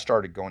Rico. I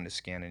started going to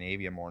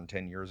Scandinavia more than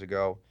 10 years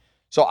ago.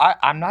 So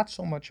I'm not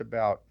so much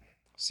about.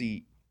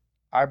 See,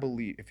 I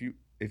believe if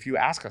you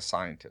ask a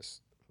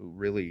scientist who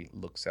really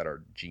looks at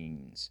our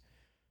genes,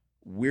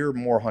 we're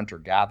more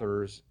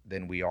hunter-gatherers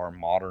than we are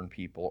modern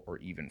people or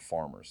even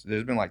farmers.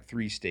 There's been like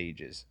 3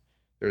 stages.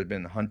 There's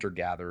been the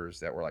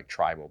hunter-gatherers that were like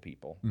tribal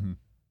people.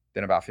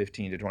 Then about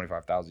 15 to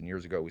 25,000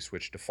 years ago, we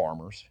switched to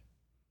farmers.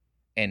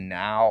 And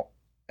now,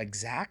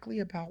 exactly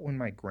about when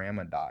my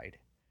grandma died,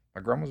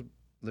 my grandma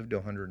lived to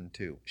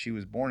 102. She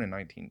was born in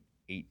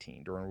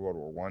 1918 during World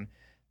War One.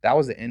 That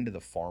was the end of the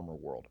farmer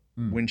world.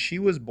 When she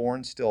was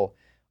born, still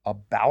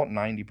about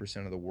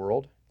 90% of the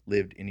world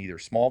lived in either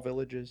small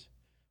villages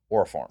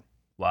or a farm.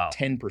 Wow.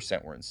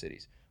 10% were in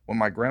cities. When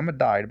my grandma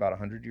died about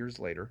 100 years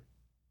later,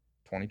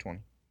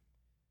 2020,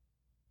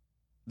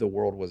 the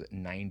world was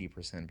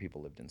 90% of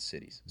people lived in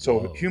cities. So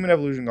Whoa. human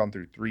evolution gone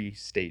through 3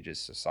 stages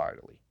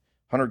societally.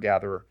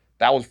 Hunter-gatherer,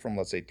 that was from,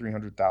 let's say,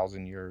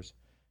 300,000 years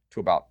to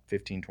about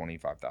 15 to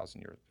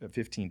 25,000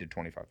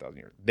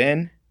 years.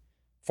 Then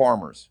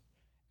farmers.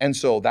 And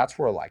so that's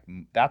where a lot of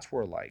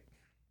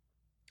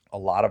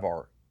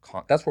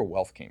that's where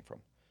wealth came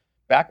from.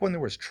 Back when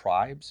there was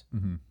tribes,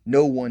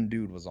 no one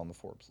dude was on the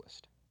Forbes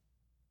list.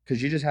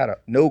 Because you just had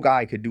no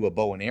guy could do a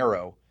bow and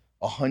arrow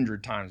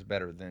 100 times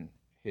better than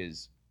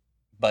his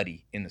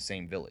buddy in the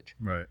same village.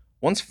 Right.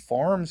 Once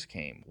farms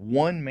came,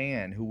 one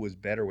man who was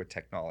better with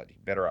technology,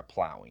 better at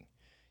plowing,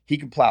 he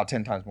could plow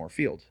 10 times more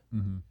fields.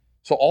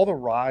 So all the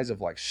rise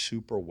of like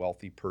super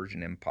wealthy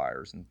Persian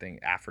empires and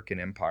African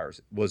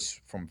empires was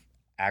from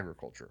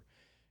agriculture.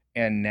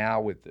 And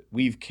now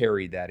we've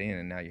carried that in,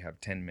 and now you have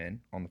 10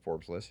 men on the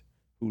Forbes list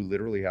who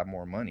literally have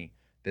more money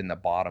than the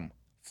bottom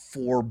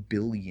 4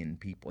 billion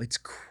people. It's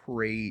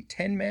crazy.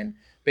 10 men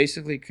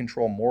basically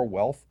control more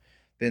wealth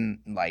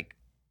than like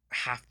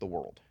half the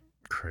world.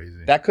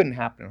 Crazy. That couldn't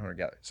happen in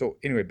hunter-gatherer. So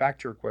anyway, back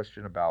to your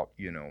question about,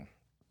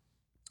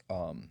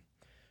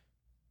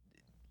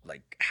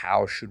 like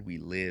how should we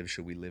live?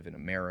 Should we live in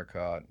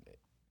America?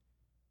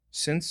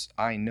 Since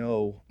I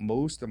know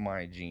most of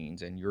my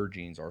genes and your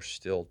genes are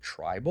still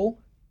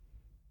tribal,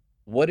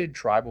 what did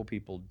tribal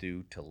people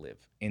do to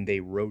live? And they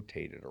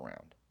rotated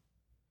around.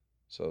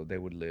 So they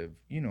would live,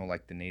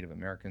 like the Native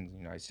Americans in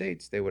the United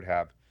States, there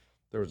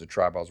was a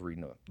tribe, I was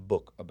reading a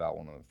book about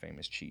one of the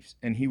famous chiefs.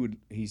 And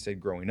he said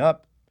growing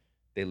up,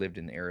 they lived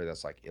in the area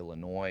that's like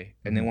Illinois.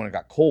 And then when it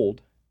got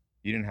cold,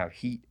 you didn't have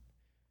heat,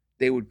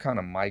 they would kind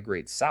of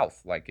migrate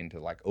south, like into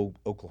like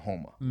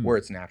Oklahoma, where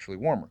it's naturally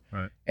warmer.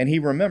 Right. And he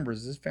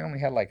remembers this family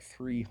had like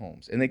 3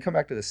 homes. And they come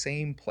back to the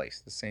same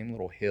place, the same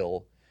little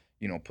hill,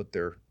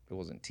 it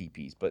wasn't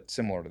teepees, but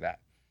similar to that.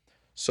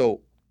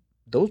 So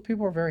those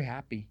people are very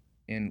happy.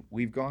 And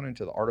we've gone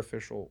into the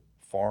artificial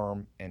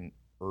farm and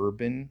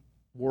urban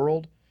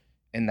world.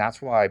 And that's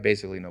why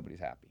basically nobody's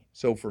happy.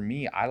 So for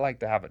me, I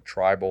like to have a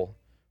tribal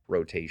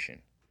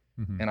rotation.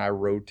 And I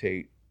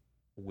rotate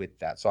with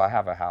that. So I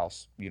have a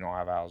house,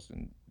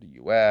 in the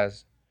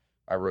US.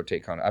 I've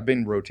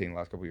been rotating the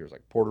last couple of years,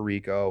 like Puerto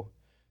Rico.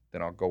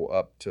 Then I'll go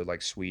up to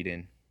like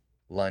Sweden,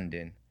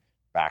 London,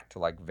 back to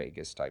like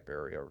Vegas type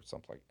area or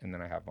something like, and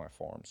then I have my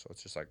farm. So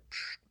it's just like,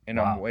 and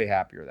wow. I'm way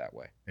happier that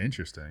way.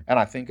 Interesting. And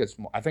I think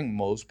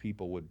most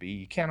people would be.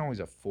 You can't always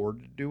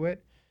afford to do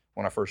it.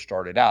 When I first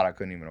started out, I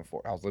couldn't even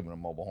afford. I was living in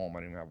a mobile home.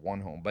 I didn't even have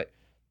one home. But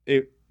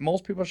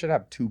most people should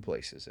have 2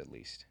 places at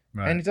least.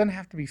 Right. And it doesn't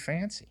have to be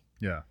fancy.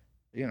 Yeah.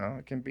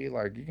 It can be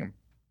like you can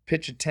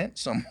pitch a tent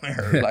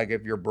somewhere, like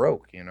if you're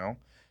broke.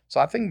 So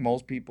I think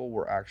most people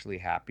were actually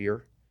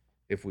happier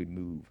if we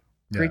move.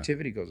 Yeah.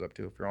 Creativity goes up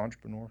too. If you're an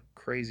entrepreneur,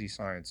 crazy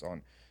science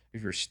on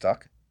if you're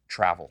stuck,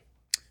 travel.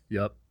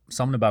 Yep.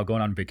 Something about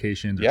going on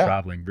vacations or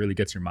traveling really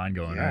gets your mind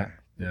going, right?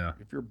 Yeah.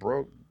 If you're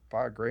broke,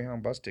 buy a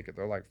Greyhound bus ticket.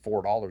 They're like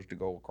 $4 to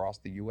go across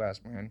the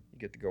U.S., man. You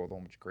get to go with a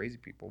whole bunch of crazy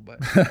people, but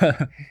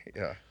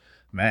yeah.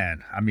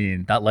 Man, I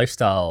mean, that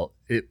lifestyle,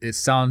 it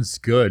sounds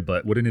good,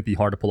 but wouldn't it be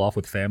hard to pull off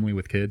with family,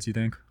 with kids, you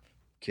think?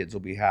 Kids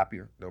will be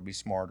happier. They'll be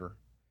smarter.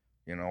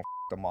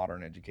 The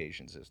modern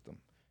education system.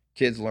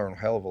 Kids learn a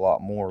hell of a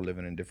lot more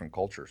living in different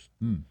cultures.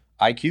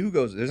 IQ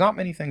there's not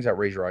many things that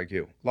raise your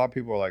IQ. A lot of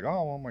people are like, oh,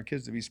 I want my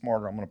kids to be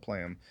smarter. I'm going to play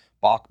them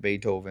Bach,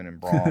 Beethoven,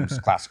 and Brahms,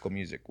 classical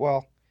music.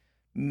 Well,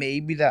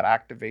 maybe that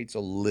activates a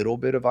little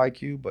bit of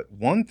IQ, but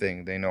one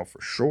thing they know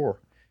for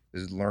sure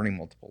is learning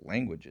multiple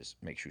languages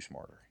makes you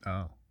smarter.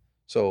 Oh.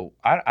 So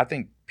I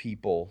think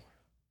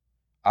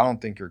I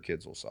don't think your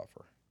kids will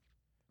suffer.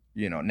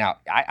 Now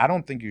I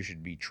don't think you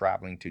should be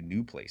traveling to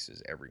new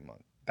places every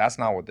month. That's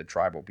not what the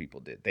tribal people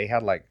did. They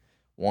had like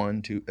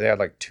they had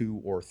like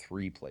 2 or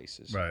 3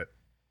 places. Right.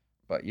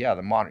 But yeah,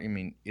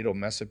 it'll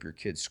mess up your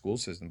kid's school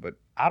system. But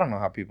I don't know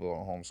how people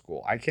don't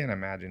homeschool. I can't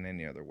imagine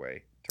any other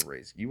way to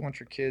raise. You want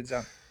your kids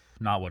out?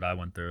 Not what I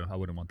went through. I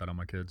wouldn't want that on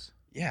my kids.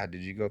 Yeah,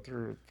 did you go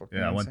through fucking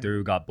Yeah, I went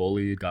through, got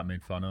bullied, got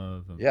made fun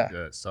of. Yeah.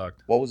 Yeah, it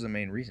sucked. What was the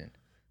main reason?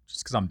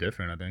 Just because I'm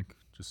different, I think.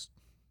 Just,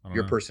 I don't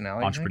Your know.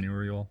 personality?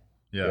 Entrepreneurial.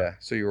 Yeah.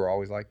 So you were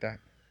always like that?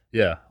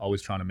 Yeah,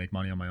 always trying to make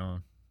money on my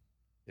own.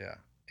 Yeah.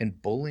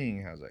 And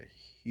bullying has a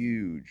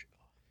huge,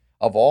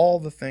 of all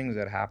the things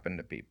that happen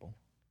to people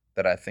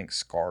that I think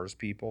scars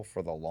people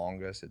for the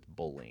longest, it's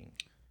bullying.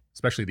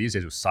 Especially these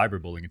days with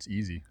cyberbullying, it's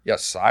easy. Yeah,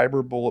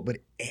 cyberbullying. But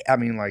I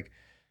mean, like,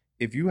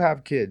 if you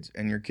have kids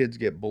and your kids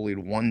get bullied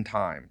one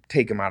time,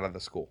 take them out of the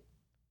school.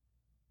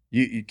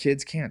 You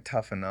kids can't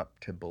toughen up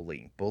to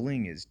bullying.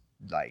 Bullying is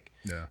like,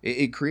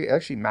 it creates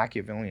actually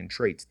Machiavellian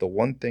traits.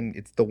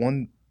 It's the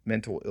one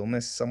mental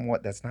illness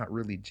somewhat that's not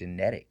really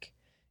genetic.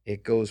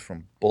 It goes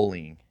from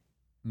bullying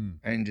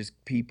and just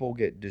people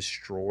get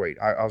destroyed.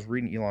 I was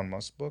reading Elon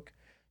Musk's book.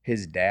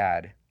 His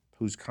dad,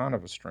 who's kind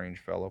of a strange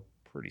fellow,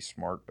 pretty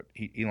smart, but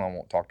Elon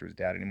won't talk to his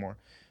dad anymore.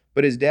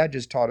 But his dad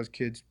just taught his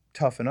kids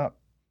toughen up.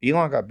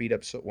 Elon got beat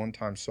up one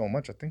time so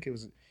much. I think it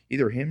was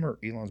either him or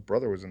Elon's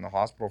brother was in the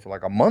hospital for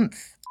like a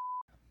month.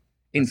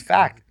 In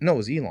fact, no, it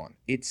was Elon.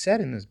 It said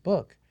in this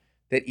book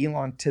that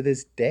Elon to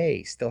this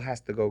day still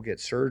has to go get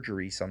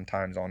surgery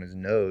sometimes on his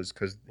nose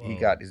because he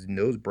got his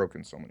nose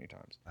broken so many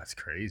times. That's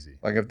crazy.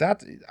 Like if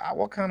that's,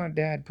 what kind of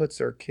dad puts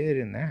their kid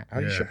in that?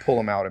 You should pull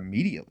him out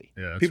immediately.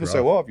 Yeah, people say,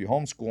 well, if you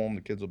homeschool them,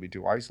 the kids will be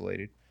too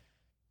isolated.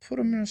 Put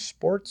them in a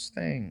sports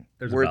thing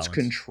where it's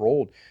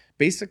controlled.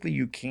 Basically,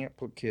 you can't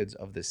put kids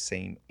of the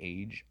same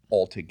age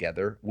all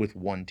together with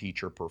one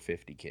teacher per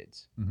 50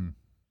 kids. Mm-hmm.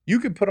 You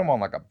could put them on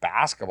like a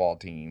basketball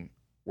team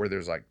where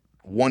there's like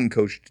one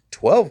coach to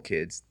 12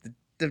 kids.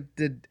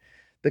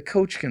 The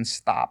coach can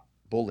stop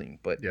bullying,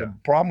 but the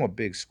problem with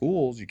big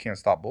schools, you can't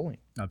stop bullying.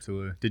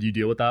 Absolutely. Did you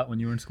deal with that when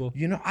you were in school?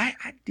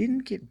 I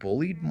didn't get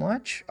bullied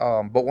much,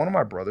 but one of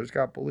my brothers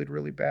got bullied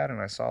really bad,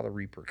 and I saw the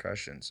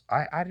repercussions.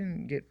 I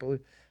didn't get bullied.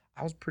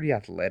 I was pretty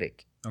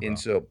athletic,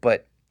 and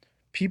but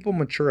people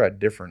mature at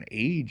different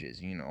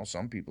ages.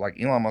 Some people,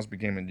 like Elon Musk,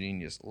 became a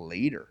genius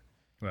later.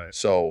 Right.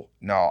 So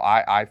no,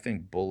 I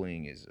think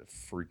bullying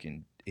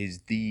is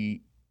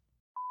the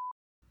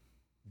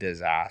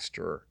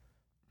disaster.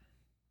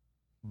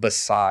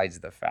 Besides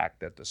the fact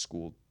that the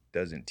school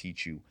doesn't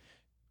teach you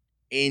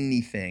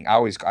anything,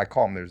 I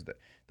call them. There's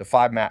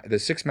the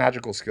 6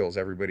 magical skills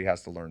everybody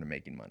has to learn to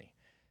making money.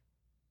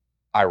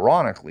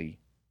 Ironically,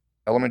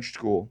 elementary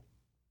school,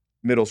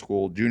 middle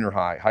school, junior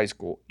high, high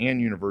school, and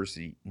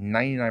university,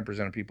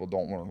 99% of people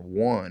don't learn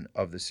one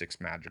of the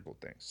 6 magical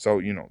things. So,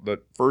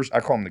 the first, I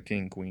call them the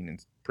king, queen,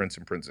 and prince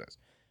and princess.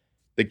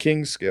 The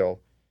king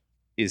skill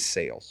is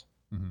sales.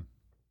 Mm-hmm.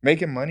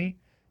 Making money,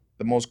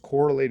 the most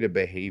correlated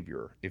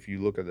behavior, if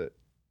you look at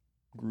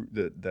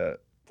the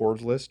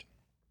Forbes list,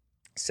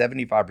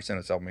 75%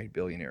 of self-made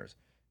billionaires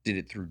did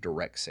it through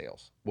direct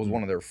sales. It was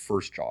one of their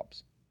first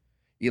jobs.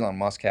 Elon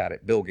Musk had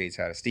it. Bill Gates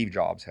had it. Steve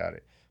Jobs had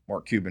it.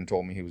 Mark Cuban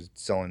told me he was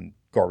selling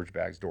garbage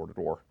bags door to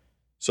door.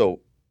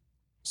 So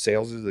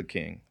sales is the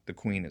king. The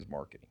queen is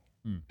marketing.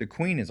 The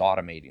queen is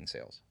automating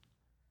sales.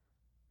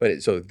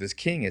 But so this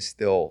king is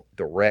still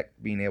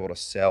direct, being able to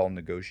sell,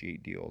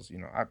 negotiate deals.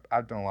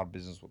 I've done a lot of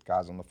business with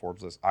guys on the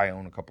Forbes list. I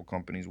own a couple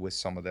companies with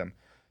some of them.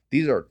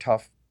 These are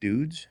tough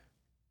dudes.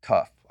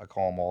 Tough. I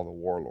call them all the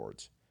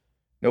warlords.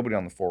 Nobody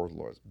on the Forbes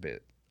list,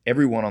 but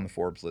everyone on the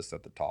Forbes list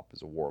at the top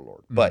is a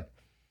warlord. But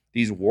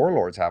these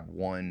warlords have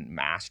one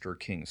master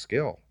king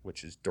skill,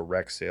 which is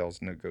direct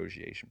sales,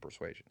 negotiation,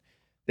 persuasion.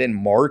 Then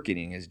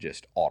marketing is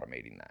just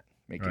automating that,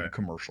 making a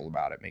commercial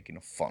about it, making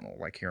a funnel.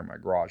 Like here in my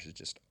garage is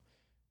just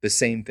the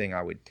same thing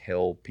I would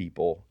tell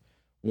people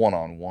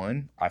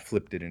one-on-one. I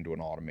flipped it into an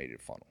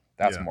automated funnel.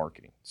 That's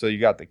marketing. So you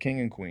got the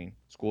king and queen.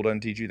 School doesn't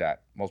teach you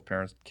that. Most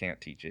parents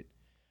can't teach it.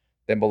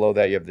 Then below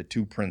that, you have the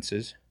 2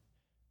 princes,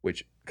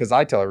 which, because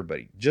I tell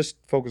everybody, just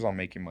focus on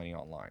making money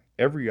online.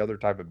 Every other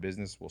type of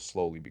business will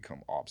slowly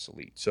become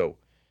obsolete. So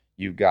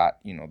you've got,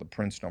 the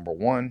prince number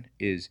 1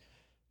 is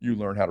you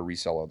learn how to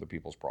resell other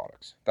people's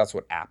products. That's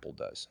what Apple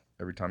does.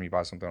 Every time you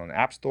buy something on the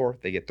App Store,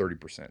 they get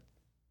 30%.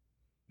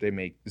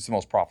 It's the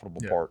most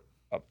profitable part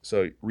of.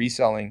 So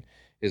reselling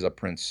is a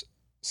prince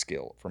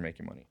skill for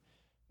making money.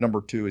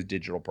 Number 2 is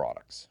digital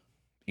products.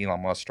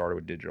 Elon Musk started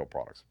with digital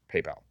products.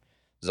 PayPal.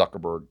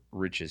 Zuckerberg,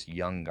 richest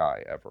young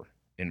guy ever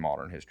in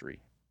modern history.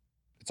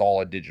 It's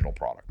all a digital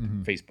product.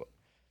 Mm-hmm. Facebook.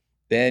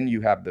 Then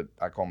you have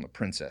I call them the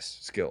princess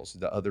skills.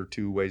 The other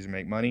 2 ways to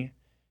make money,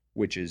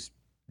 which is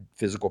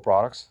physical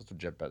products. That's what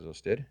Jeff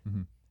Bezos did.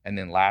 Mm-hmm. And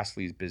then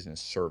lastly is business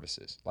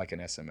services, like an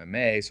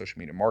SMMA, social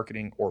media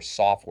marketing, or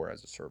software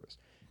as a service.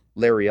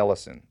 Larry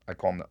Ellison, I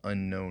call him the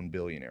unknown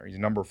billionaire. He's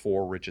number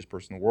 4 richest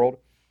person in the world.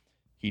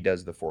 He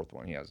does the 4th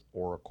one. He has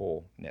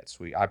Oracle,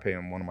 NetSuite. I pay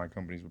him, one of my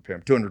companies would pay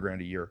him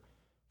 $200,000 a year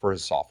for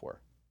his software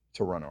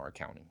to run our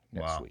accounting,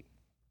 NetSuite. Wow.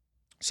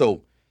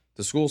 So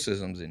The school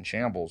system's in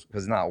shambles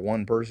because not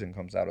one person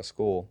comes out of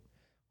school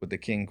with the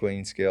king,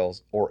 queen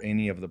skills or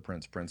any of the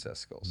prince, princess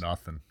skills.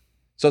 Nothing.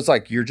 So it's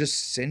like you're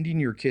just sending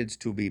your kids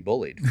to be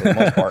bullied for the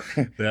most part.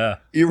 Yeah.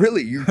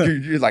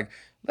 You're like,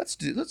 let's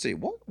see,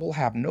 we'll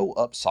have no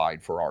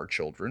upside for our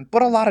children,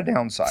 but a lot of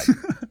downside.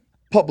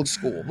 Public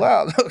school.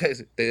 Wow. Okay.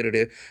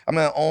 I'm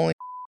the only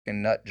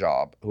nut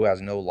job who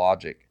has no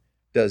logic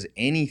does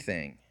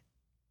anything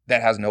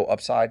that has no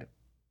upside,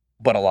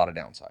 but a lot of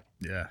downside.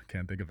 Yeah.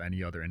 Can't think of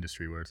any other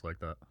industry where it's like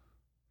that.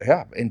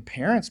 Yeah. And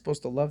parents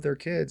supposed to love their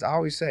kids. I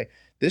always say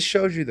this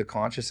shows you the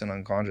conscious and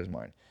unconscious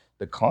mind.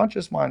 The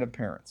conscious mind of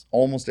parents,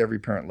 almost every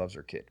parent loves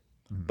their kid.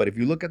 Mm-hmm. But if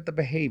you look at the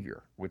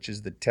behavior, which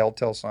is the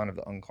telltale sign of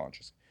the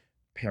unconscious,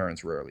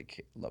 parents rarely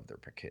love their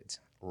kids.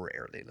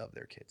 Rarely love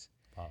their kids.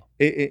 Wow.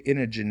 And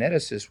a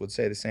geneticist would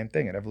say the same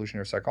thing, an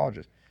evolutionary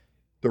psychologist.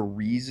 The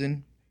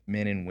reason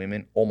men and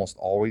women almost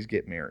always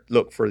get married.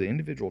 Look, for the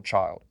individual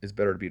child, it's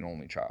better to be an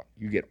only child.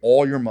 You get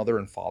all your mother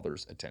and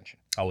father's attention.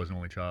 I was an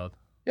only child.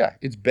 Yeah,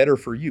 it's better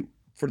for you.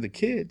 For the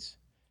kids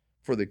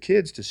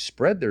to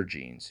spread their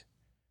genes,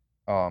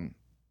 for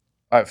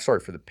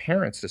the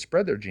parents to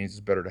spread their genes,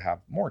 it's better to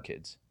have more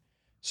kids.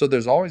 So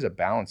there's always a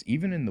balance.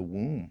 Even in the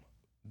womb,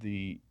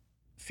 the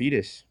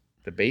fetus,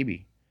 the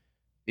baby,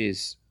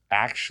 is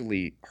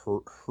actually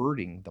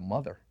hurting the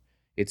mother.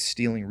 It's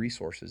stealing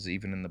resources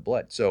even in the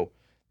blood. So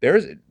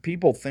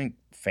people think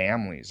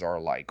families are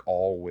like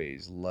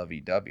always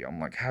lovey-dovey. I'm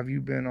like, have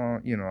you been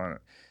on,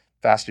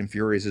 Fast and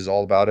Furious it's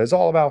all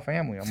about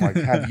family. I'm like,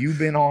 have you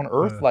been on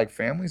Earth? Like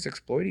families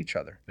exploit each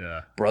other.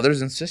 Yeah.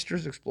 Brothers and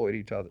sisters exploit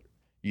each other.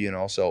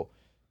 So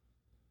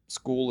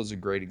school is a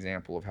great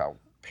example of how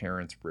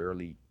parents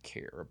rarely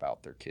care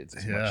about their kids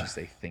as much as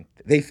they think.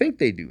 They think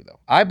they do, though.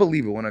 I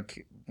believe it when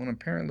a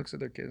parent looks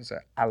at their kids and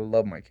says, I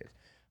love my kids.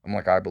 I'm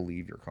like, I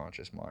believe your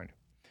conscious mind.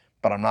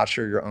 But I'm not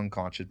sure your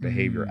unconscious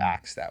behavior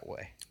acts that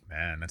way.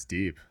 Man, that's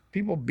deep.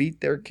 People beat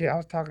their kid. I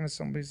was talking to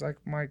somebody, he's like,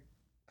 I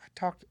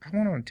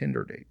went on a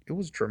Tinder date. It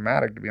was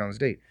traumatic to be on this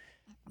date.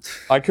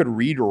 I could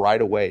read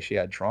right away she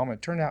had trauma.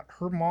 It turned out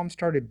her mom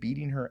started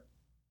beating her.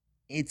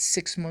 It's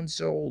 6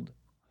 months old.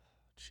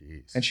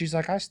 Jeez. And she's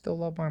like, I still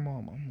love my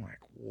mom. I'm like,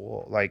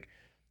 whoa. Like,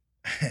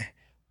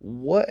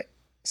 where's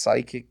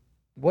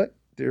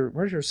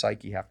your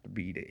psyche have to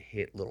be to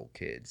hit little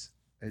kids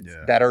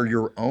that are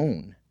your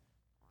own?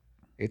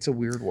 It's a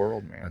weird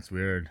world, man. That's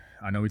weird.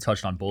 I know we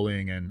touched on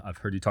bullying, and I've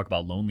heard you talk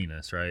about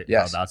loneliness, right?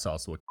 Yes. How that's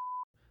also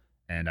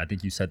and I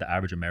think you said the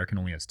average American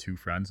only has 2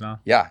 friends now?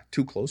 Yeah,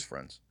 2 close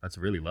friends. That's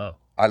really low.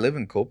 I live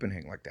in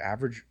Copenhagen. Like the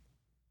average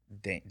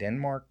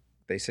Denmark,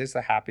 they say it's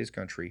the happiest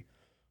country,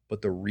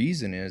 but the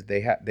reason is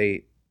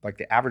they like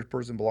the average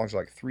person belongs to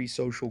like 3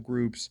 social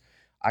groups.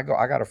 I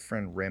got a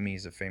friend, Remy,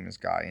 is a famous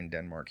guy in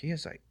Denmark. He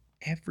has like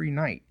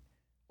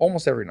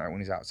almost every night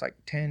when he's out, it's like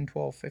 10,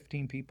 12,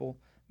 15 people.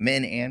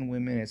 Men and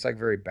women, it's like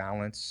very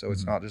balanced. So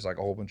it's not just like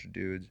a whole bunch of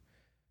dudes.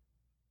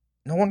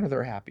 No wonder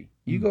they're happy.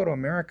 You go to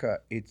America,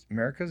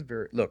 America's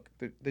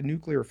the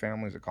nuclear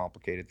family is a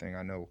complicated thing.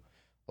 I know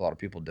a lot of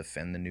people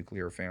defend the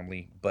nuclear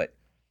family, but,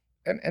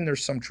 and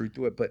there's some truth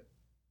to it, but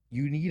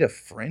you need a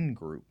friend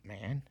group,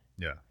 man.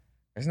 Yeah.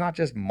 It's not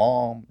just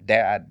mom,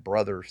 dad,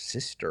 brother,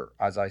 sister.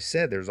 As I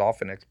said, there's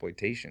often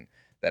exploitation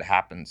that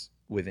happens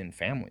within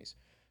families.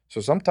 So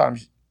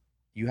sometimes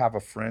you have a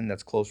friend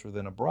that's closer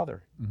than a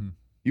brother. Mm-hmm.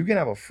 You can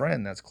have a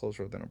friend that's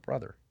closer than a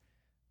brother.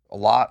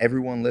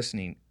 Everyone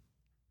listening,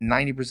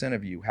 90%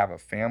 of you have a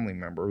family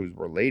member who's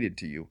related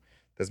to you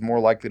that's more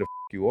likely to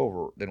f you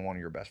over than one of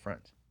your best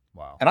friends.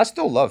 Wow. And I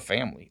still love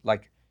family.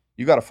 Like,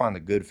 you got to find the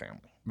good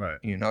family. Right.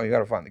 You got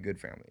to find the good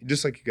family.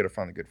 Just like you got to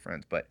find the good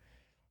friends. But,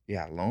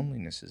 yeah,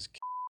 loneliness is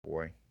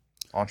boy.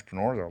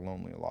 Entrepreneurs are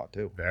lonely a lot,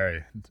 too.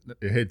 Very.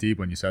 It hit deep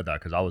when you said that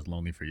because I was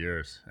lonely for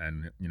years.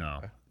 And,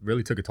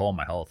 really took a toll on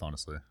my health,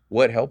 honestly.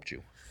 What helped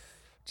you?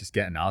 Just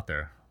getting out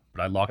there.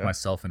 But I locked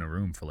myself in a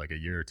room for like a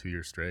year or 2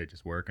 years straight,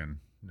 just working.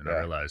 And I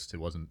realized it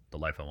wasn't the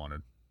life I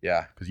wanted.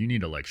 Yeah. Because you need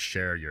to like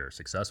share your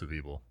success with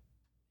people.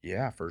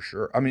 Yeah, for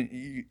sure. I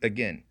mean,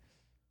 again,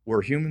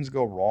 where humans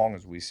go wrong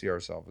is we see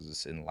ourselves as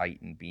this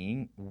enlightened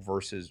being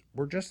versus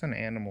we're just an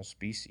animal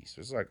species.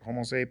 It's like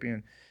Homo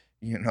sapien,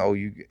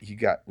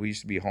 we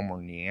used to be Homo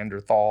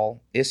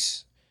Neanderthal.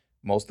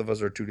 Most of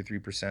us are 2 to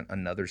 3%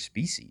 another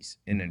species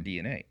in a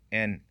DNA.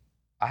 And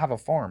I have a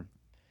farm.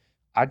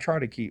 I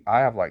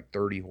have like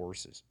 30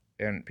 horses.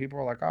 And people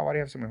are like, oh, why do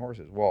you have so many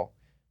horses? Well,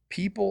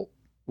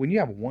 when you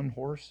have 1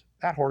 horse,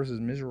 that horse is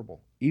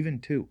miserable. Even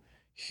 2.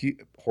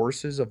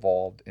 Horses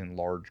evolved in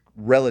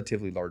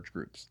relatively large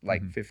groups,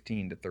 like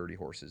 15 to 30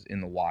 horses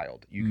in the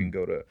wild. You can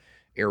go to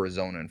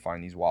Arizona and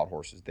find these wild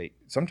horses.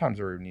 Sometimes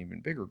they're in even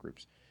bigger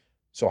groups.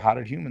 So how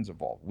did humans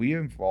evolve? We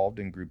evolved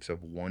in groups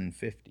of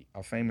 150.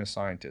 A famous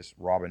scientist,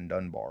 Robin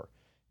Dunbar,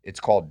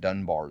 it's called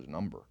Dunbar's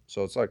number.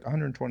 So it's like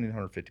 120 to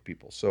 150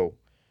 people. So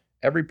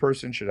every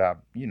person should have,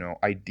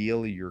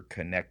 ideally you're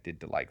connected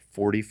to like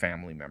 40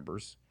 family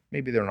members.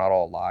 Maybe they're not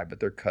all alive, but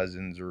they're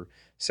cousins or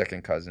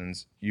second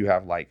cousins. You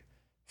have like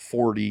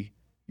 40,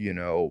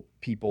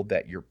 people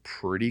that you're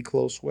pretty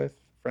close with,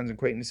 friends and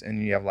acquaintances,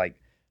 and you have like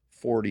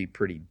 40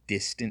 pretty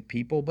distant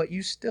people, but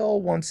you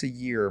still once a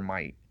year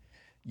might,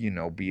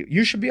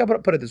 you should be able to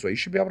put it this way. You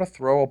should be able to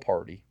throw a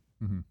party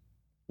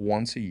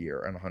once a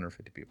year and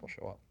 150 people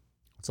show up.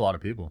 That's a lot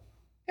of people.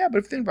 Yeah, but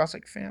if you think about it, it's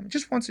like family,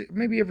 just once,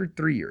 maybe every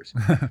 3 years.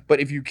 But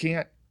if you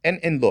can't,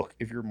 and look,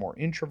 if you're more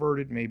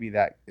introverted, maybe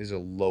that is a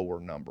lower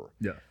number.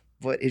 Yeah.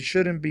 But it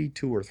shouldn't be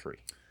 2 or 3.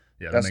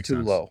 Yeah, that's too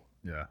sense. Low.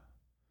 Yeah.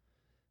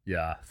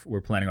 Yeah,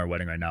 we're planning our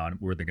wedding right now, and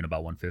we're thinking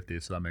about 150,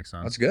 so that makes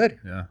sense. That's good.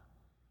 Yeah,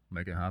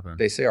 make it happen.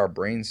 They say our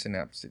brain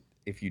synapse,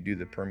 if you do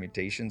the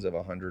permutations of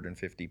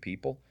 150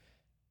 people,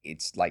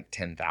 it's like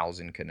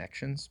 10,000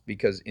 connections.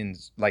 Because in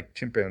like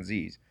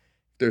chimpanzees,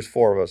 there's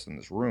 4 of us in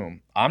this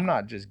room. I'm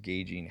not just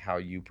gauging how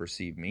you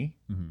perceive me.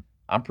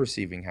 I'm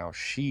perceiving how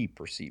she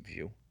perceives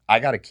you. I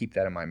got to keep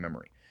that in my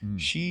memory.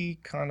 She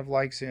kind of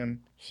likes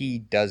him. He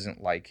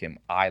doesn't like him.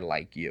 I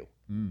like you.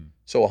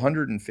 So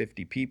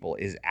 150 people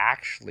is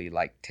actually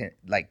like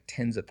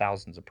tens of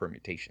thousands of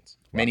permutations,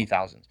 many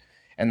thousands.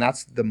 And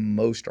that's the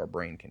most our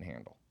brain can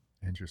handle.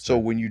 Interesting. So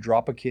when you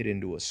drop a kid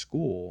into a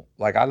school,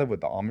 like I lived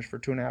with the Amish for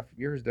 2.5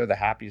 years, they're the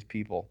happiest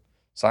people.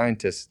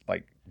 Scientists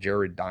like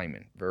Jared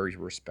Diamond, very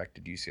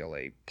respected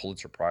UCLA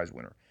Pulitzer Prize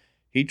winner.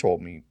 He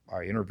told me,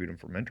 I interviewed him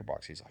for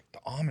MentorBox. He's like, the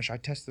Amish, I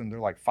tested them. They're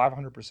like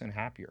 500%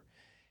 happier.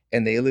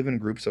 And they live in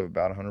groups of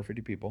about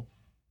 150 people.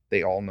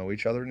 They all know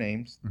each other's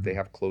names. They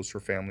have closer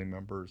family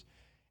members.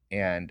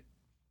 And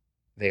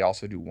they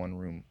also do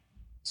 1-room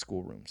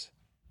schoolrooms.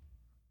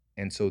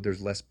 And so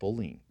there's less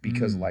bullying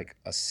because like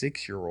a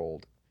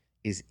 6-year-old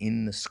is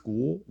in the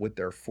school with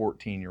their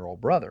 14-year-old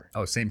brother.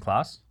 Oh, same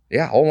class?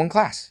 Yeah, all one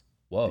class.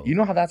 Whoa. You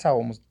know how that's how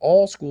almost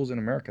all schools in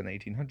America in the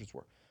 1800s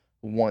were.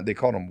 They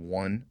called them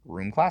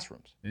 1-room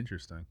classrooms.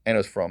 Interesting. And it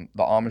was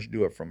the Amish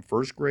do it from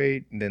 1st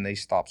grade, and then they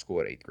stop school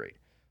at 8th grade.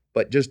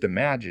 But just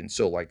imagine,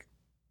 so like,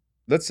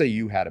 let's say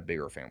you had a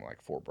bigger family,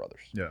 like 4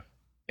 brothers. Yeah.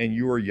 And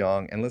you were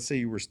young, and let's say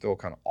you were still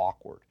kind of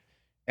awkward,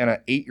 and an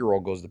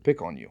 8-year-old goes to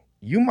pick on you.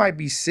 You might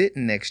be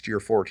sitting next to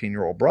your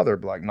 14-year-old brother,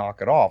 be like,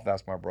 knock it off.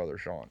 That's my brother,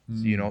 Sean.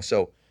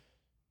 So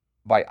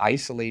by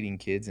isolating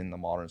kids in the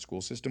modern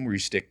school system where you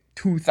stick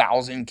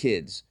 2,000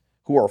 kids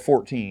who are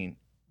 14,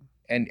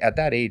 and at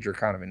that age, you're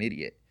kind of an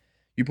idiot.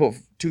 You put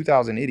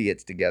 2,000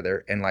 idiots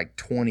together and like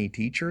 20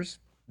 teachers.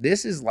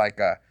 This is like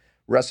a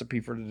recipe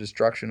for the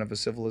destruction of a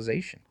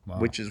civilization,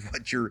 which is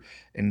what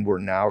and we're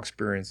now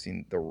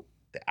experiencing the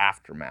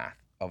aftermath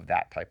of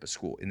that type of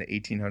school. In the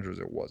 1800s,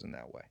 it wasn't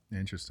that way.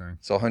 Interesting.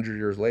 So 100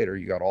 years later,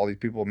 you got all these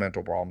people with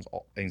mental problems.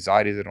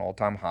 Anxiety is at an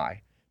all-time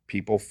high.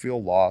 People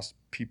feel lost.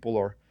 People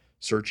are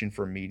searching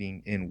for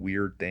meaning in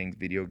weird things,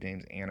 video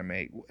games,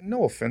 anime.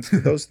 No offense to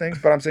those things,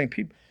 but I'm saying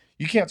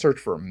you can't search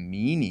for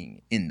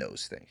meaning in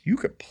those things. You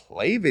could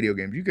play video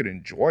games. You could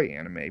enjoy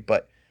anime,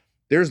 but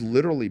there's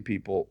literally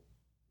people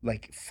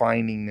like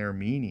finding their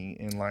meaning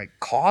in like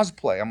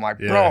cosplay. I'm like,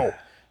 bro,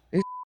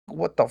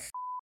 what the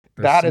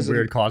that is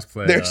weird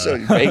cosplay. There's so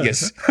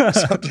Vegas.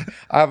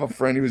 I have a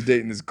friend who was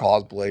dating this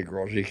cosplay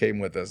girl. She came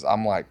with us.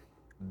 I'm like,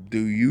 do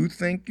you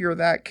think you're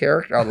that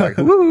character? I was like,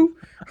 woo.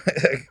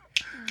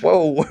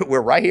 Whoa,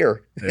 we're right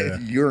here. Yeah.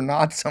 You're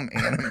not some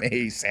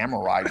anime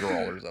samurai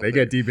girl or something. They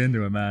get deep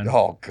into it, man.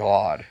 Oh,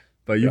 God.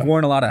 But you've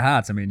worn a lot of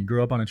hats. I mean, you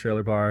grew up on a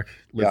trailer park,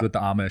 lived with the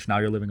Amish. Now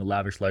you're living a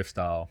lavish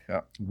lifestyle.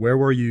 Yeah. Where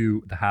were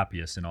you the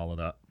happiest in all of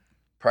that?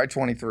 Probably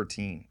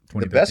 2013.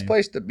 The best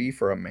place to be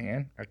for a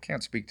man, I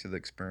can't speak to the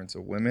experience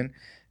of women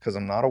because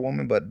I'm not a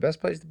woman, but the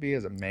best place to be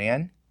as a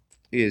man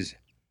is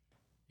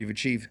you've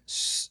achieved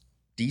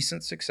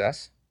decent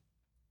success.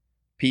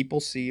 People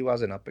see you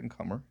as an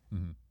up-and-comer,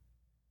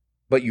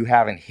 but you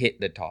haven't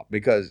hit the top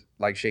because,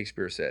 like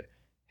Shakespeare said,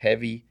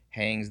 heavy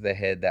hangs the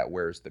head that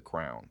wears the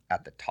crown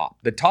at the top.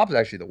 The top is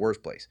actually the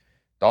worst place.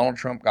 Donald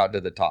Trump got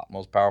to the top,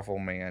 most powerful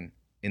man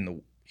in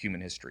the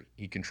human history.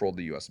 He controlled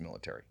the U.S.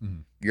 military.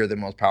 You're the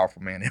most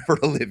powerful man ever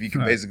to live. You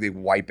can basically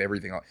wipe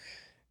everything off.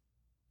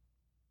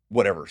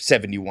 Whatever,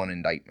 71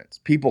 indictments.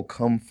 People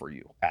come for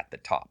you at the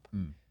top.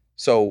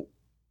 So,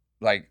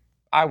 like,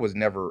 I was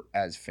never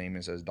as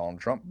famous as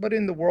Donald Trump, but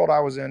in the world I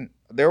was in,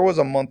 there was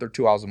a month or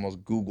two I was the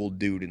most Googled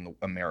dude in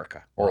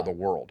America or the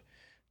world.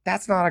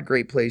 That's not a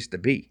great place to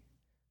be.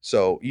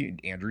 So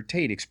Andrew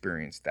Tate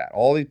experienced that.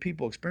 All these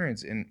people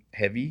experienced in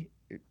the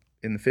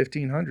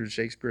 1500s,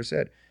 Shakespeare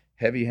said,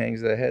 heavy hangs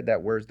the head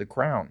that wears the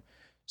crown.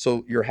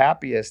 So your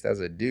happiest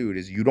as a dude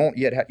is you don't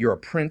yet you're a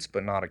prince,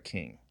 but not a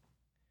king.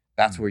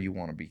 That's where you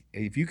want to be.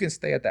 If you can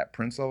stay at that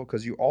prince level,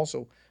 because you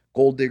also,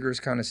 gold diggers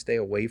kind of stay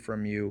away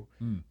from you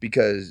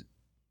because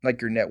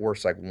like your net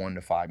worth's like 1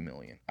 to 5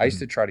 million. I used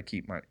to try to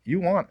keep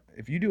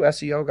if you do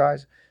SEO,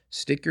 guys,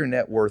 stick your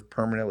net worth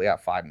permanently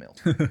at 5 mil.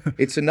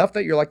 It's enough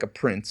that you're like a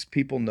prince.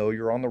 People know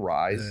you're on the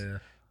rise,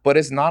 but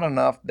it's not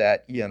enough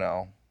that,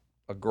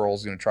 a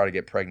girl's going to try to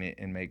get pregnant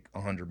and make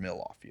 100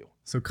 mil off you.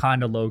 So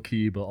kind of low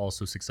key, but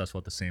also successful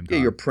at the same time.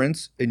 Yeah, you're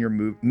prince in your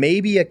move,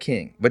 maybe a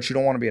king, but you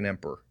don't want to be an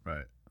emperor.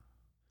 Right.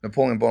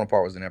 Napoleon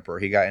Bonaparte was an emperor.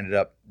 He ended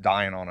up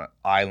dying on an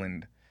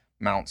island,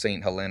 Mount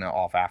St. Helena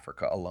off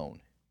Africa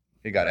alone.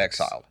 He got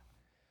exiled.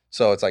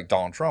 So it's like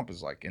Donald Trump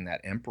is like in that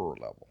emperor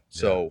level.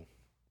 So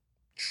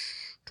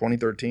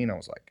 2013, I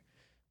was like,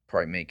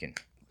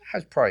 I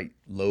was probably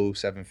low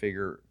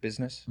 7-figure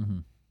business,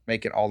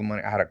 making all the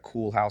money. I had a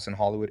cool house in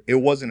Hollywood. It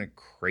wasn't a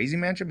crazy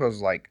mansion, but it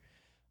was like,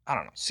 I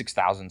don't know,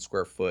 6,000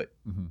 square foot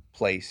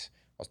place.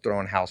 I was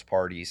throwing house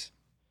parties.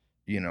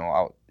 You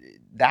know,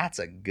 that's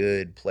a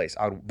good place.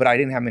 But I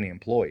didn't have many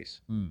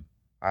employees.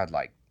 I had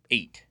like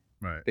 8.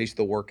 Right. They used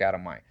to work out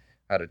of I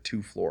had a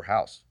 2-floor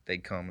house.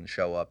 They'd come and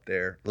show up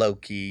there. Low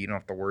key. You don't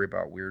have to worry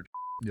about weird.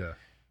 Yeah.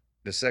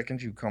 The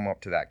second you come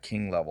up to that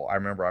king level, I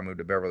remember I moved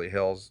to Beverly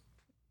Hills.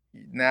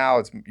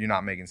 Now you're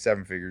not making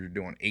 7 figures. You're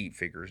doing 8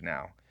 figures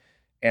now.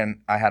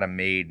 And I had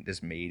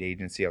this maid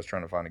agency. I was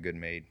trying to find a good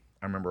maid.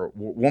 I remember a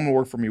woman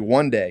worked for me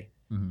one day,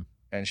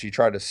 and she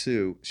tried to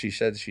sue. She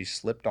said she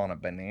slipped on a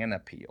banana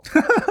peel.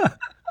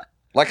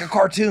 Like a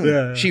cartoon.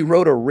 Yeah. She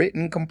wrote a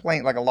written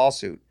complaint, like a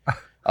lawsuit.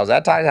 I was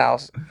at Ty's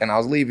house, and I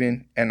was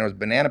leaving, and there was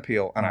banana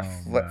peel, and I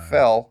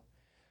fell.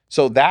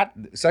 So that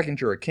second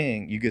you're a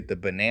king, you get the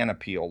banana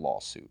peel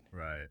lawsuit.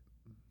 Right.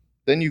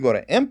 Then you go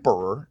to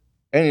emperor,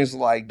 and it's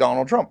like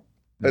Donald Trump.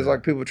 It's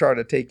like people try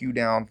to take you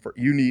down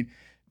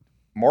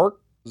Mark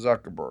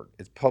Zuckerberg,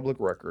 it's public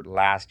record,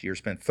 last year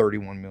spent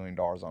 $31 million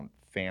on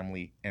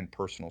family and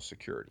personal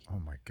security. Oh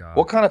my God.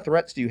 What kind of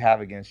threats do you have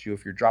against you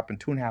if you're dropping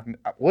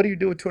what do you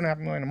do with $2.5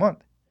 million a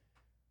month?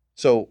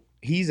 So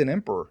he's an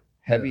emperor.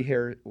 Heavy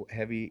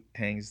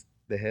hangs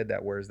the head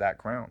that wears that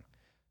crown.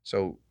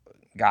 So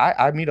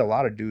I meet a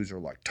lot of dudes who are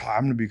like,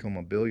 I'm gonna become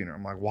a billionaire.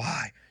 I'm like,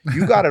 why?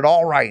 You got it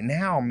all right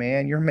now,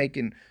 man. You're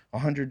making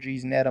 100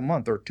 G's net a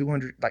month or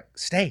 200, like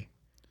stay.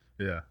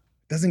 Yeah.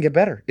 Doesn't get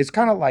better. It's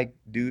kind of like,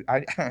 dude,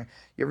 you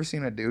ever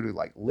seen a dude who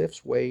like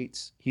lifts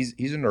weights? He's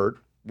a nerd.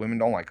 Women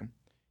don't like him.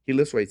 He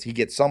lifts weights. He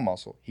gets some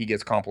muscle. He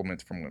gets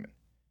compliments from women.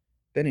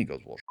 Then he goes,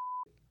 well,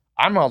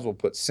 I might as well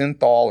put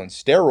synthol and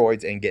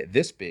steroids and get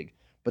this big.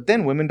 But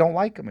then women don't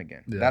like him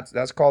again. Yeah.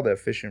 That's called the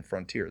efficient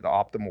frontier. You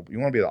want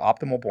to be the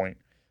optimal point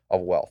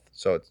of wealth.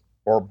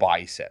 Or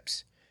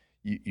biceps.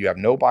 You have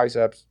no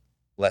biceps,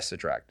 less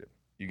attractive.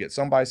 You get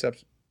some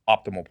biceps,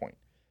 optimal point.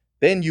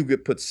 Then you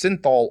put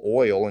synthol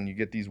oil and you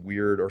get these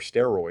weird, or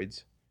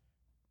steroids.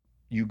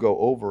 You go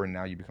over and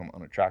now you become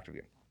unattractive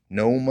again.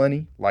 No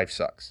money, life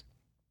sucks.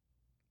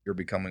 You're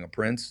becoming a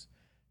prince.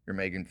 You're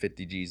making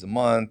 50 G's a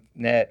month,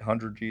 net,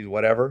 100 G's,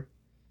 whatever.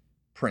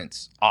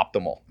 Prince,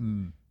 optimal.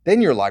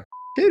 Then you're like,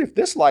 dude, if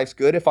this life's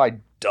good, if I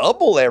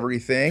double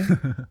everything,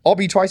 I'll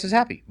be twice as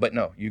happy. But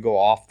no, you go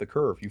off the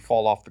curve. You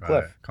fall off the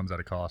cliff. Right. Comes at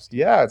a cost.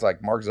 Yeah, it's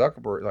like Mark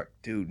Zuckerberg. Like,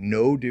 dude,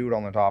 no dude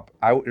on the top.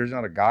 There's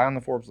not a guy on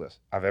the Forbes list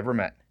I've ever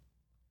met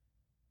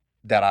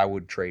that I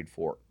would trade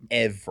for,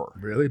 ever.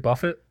 Really?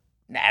 Buffett?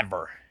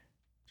 Never.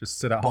 Just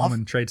sit at home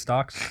and trade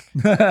stocks?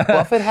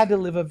 Buffett had to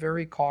live a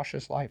very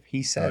cautious life.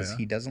 He says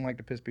he doesn't like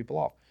to piss people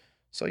off.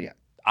 So yeah,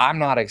 I'm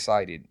not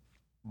excited.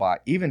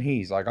 But even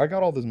he's like, I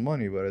got all this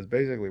money, but it's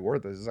basically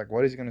worthless. It's like,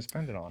 what is he going to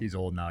spend it on? He's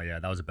old now, yeah.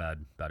 That was a bad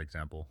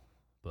example.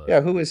 But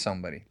yeah, who is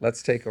somebody?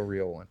 Let's take a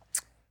real one.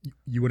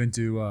 You wouldn't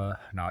do,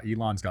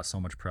 Elon's got so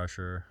much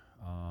pressure.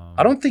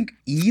 I don't think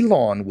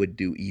Elon would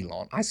do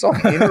Elon. I saw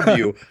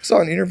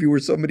an interview where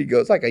somebody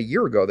goes, like a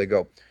year ago, they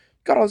go,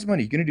 got all this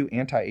money, you going to do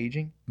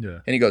anti-aging? Yeah.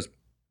 And he goes,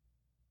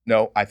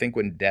 no, I think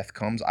when death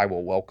comes, I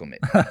will welcome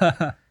it.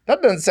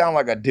 That doesn't sound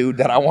like a dude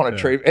that I want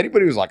to trade.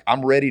 Anybody who's like,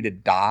 I'm ready to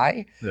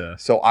die. Yeah.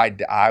 So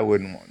I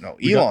wouldn't want, no.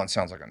 Elon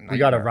sounds like a nightmare. We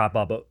got to wrap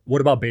up, but what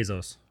about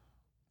Bezos?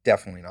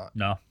 Definitely not.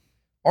 No.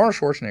 Arnold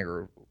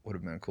Schwarzenegger would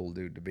have been a cool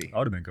dude to be. That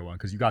would have been a good one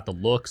because you got the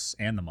looks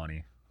and the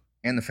money.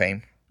 And the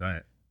fame.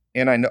 Right.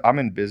 And I know I'm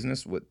in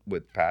business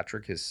with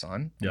Patrick, his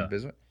son. Yeah.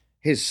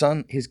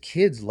 His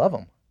kids love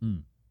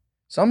him.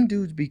 Some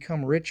dudes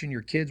become rich and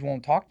your kids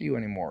won't talk to you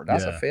anymore.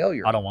 That's a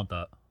failure. I don't want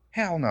that.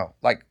 Hell no.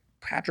 Like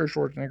Patrick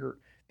Schwarzenegger,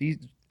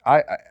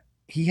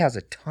 he has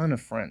a ton of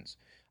friends.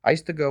 I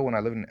used to go when I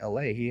lived in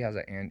LA. He has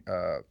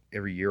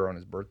every year on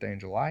his birthday in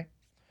July.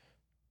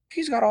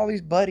 He's got all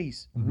these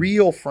buddies,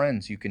 real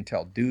friends. You can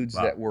tell dudes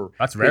that were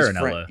that's rare in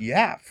LA.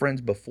 Yeah,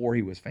 friends before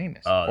he was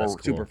famous that's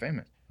cool. Super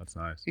famous. That's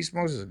nice. He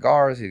smokes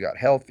cigars. He got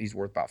health. He's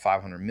worth about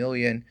 $500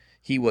 million.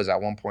 He was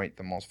at one point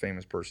the most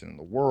famous person in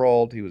the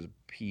world. He was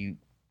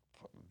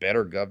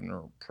better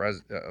governor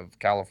of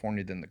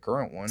California than the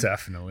current one.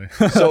 Definitely.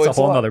 So it's a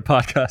whole nother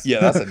podcast. Yeah,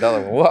 that's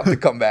another one. We'll have to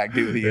come back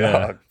to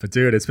the. But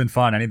dude, it's been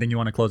fun. Anything you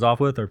want to close off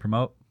with or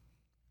promote?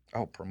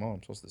 Oh, promote.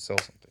 I'm supposed to sell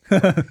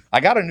something.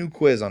 I got a new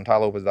quiz on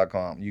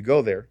tylopez.com. You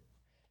go there,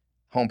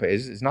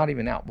 homepage. It's not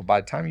even out. But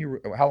by the time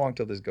how long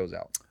till this goes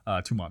out?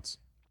 2 months.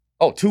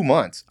 Oh, 2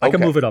 months. I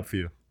can move it up for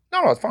you.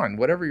 No, it's fine.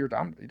 Whatever you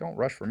don't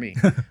rush for me.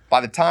 By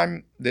the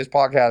time this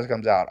podcast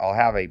comes out, I'll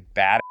have a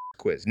bad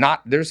quiz.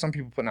 There's some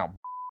people putting out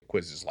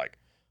quizzes like,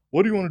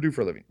 what do you want to do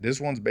for a living?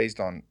 This one's based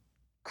on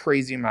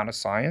crazy amount of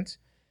science.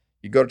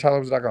 You go to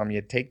tylopez.com,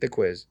 you take the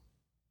quiz,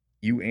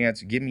 you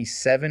answer, give me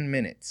 7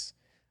 minutes.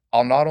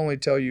 I'll not only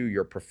tell you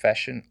your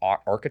profession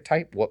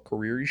archetype, what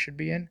career you should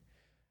be in,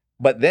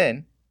 but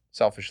then,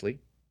 selfishly,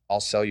 I'll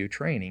sell you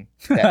training.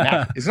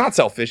 It's not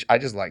selfish. I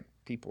just like,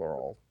 people are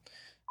all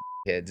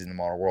heads in the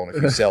modern world. And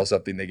if you sell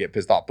something, they get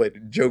pissed off. But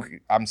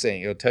I'm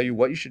saying, it'll tell you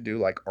what you should do,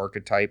 like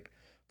archetype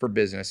for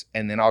business.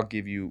 And then I'll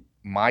give you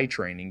my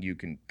training, you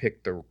can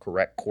pick the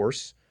correct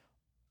course,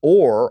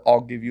 or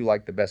I'll give you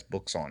like the best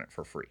books on it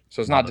for free.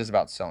 So it's not just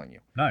about selling you.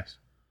 Nice.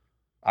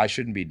 I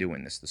shouldn't be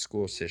doing this. The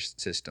school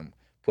system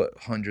put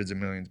hundreds of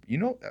millions. You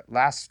know,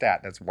 last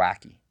stat that's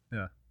wacky.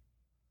 Yeah.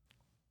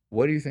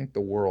 What do you think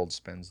the world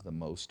spends the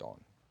most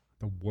on?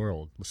 The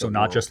world. So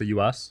not just the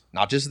U.S.?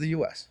 Not just the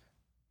U.S.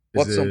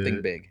 What's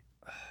something big?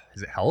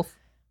 Is it health?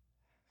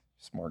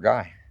 Smart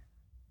guy.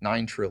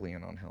 $9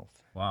 trillion on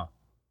health. Wow.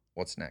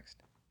 What's next?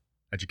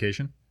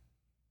 Education?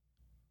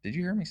 Did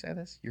you hear me say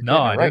this? No,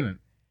 I didn't.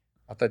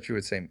 I thought you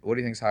would say, what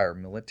do you think's higher,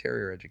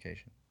 military or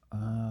education?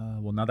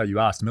 Well, now that you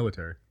asked,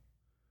 military.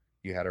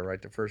 You had it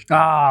right the first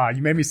time.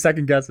 You made me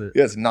second guess it.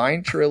 Yes,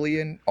 $9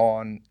 trillion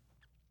on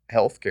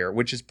healthcare,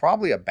 which is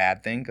probably a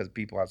bad thing because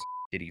people have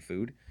shitty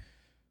food.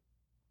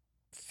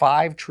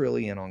 $5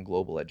 trillion on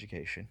global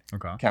education,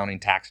 counting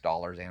tax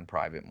dollars and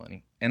private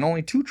money, and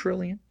only $2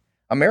 trillion.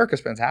 America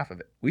spends half of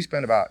it. We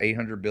spend about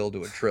 800 bill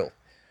to a trill.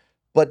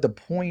 But the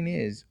point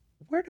is,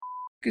 where the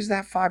is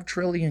that $5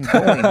 trillion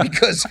going?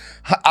 Because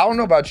I don't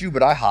know about you,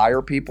 but I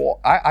hire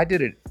people. I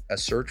did a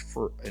search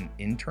for an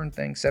intern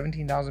thing.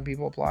 17,000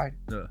 people applied.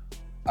 Yeah.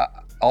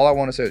 All I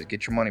want to say is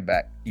get your money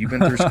back. You've been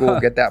through school,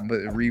 get that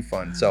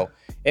refund. So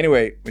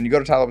anyway, when you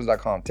go to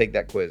TylerLopez.com, take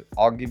that quiz.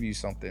 I'll give you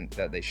something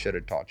that they should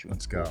have taught you.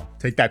 Let's go.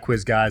 Take that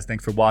quiz, guys.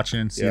 Thanks for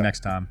watching. See you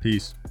next time.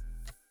 Peace.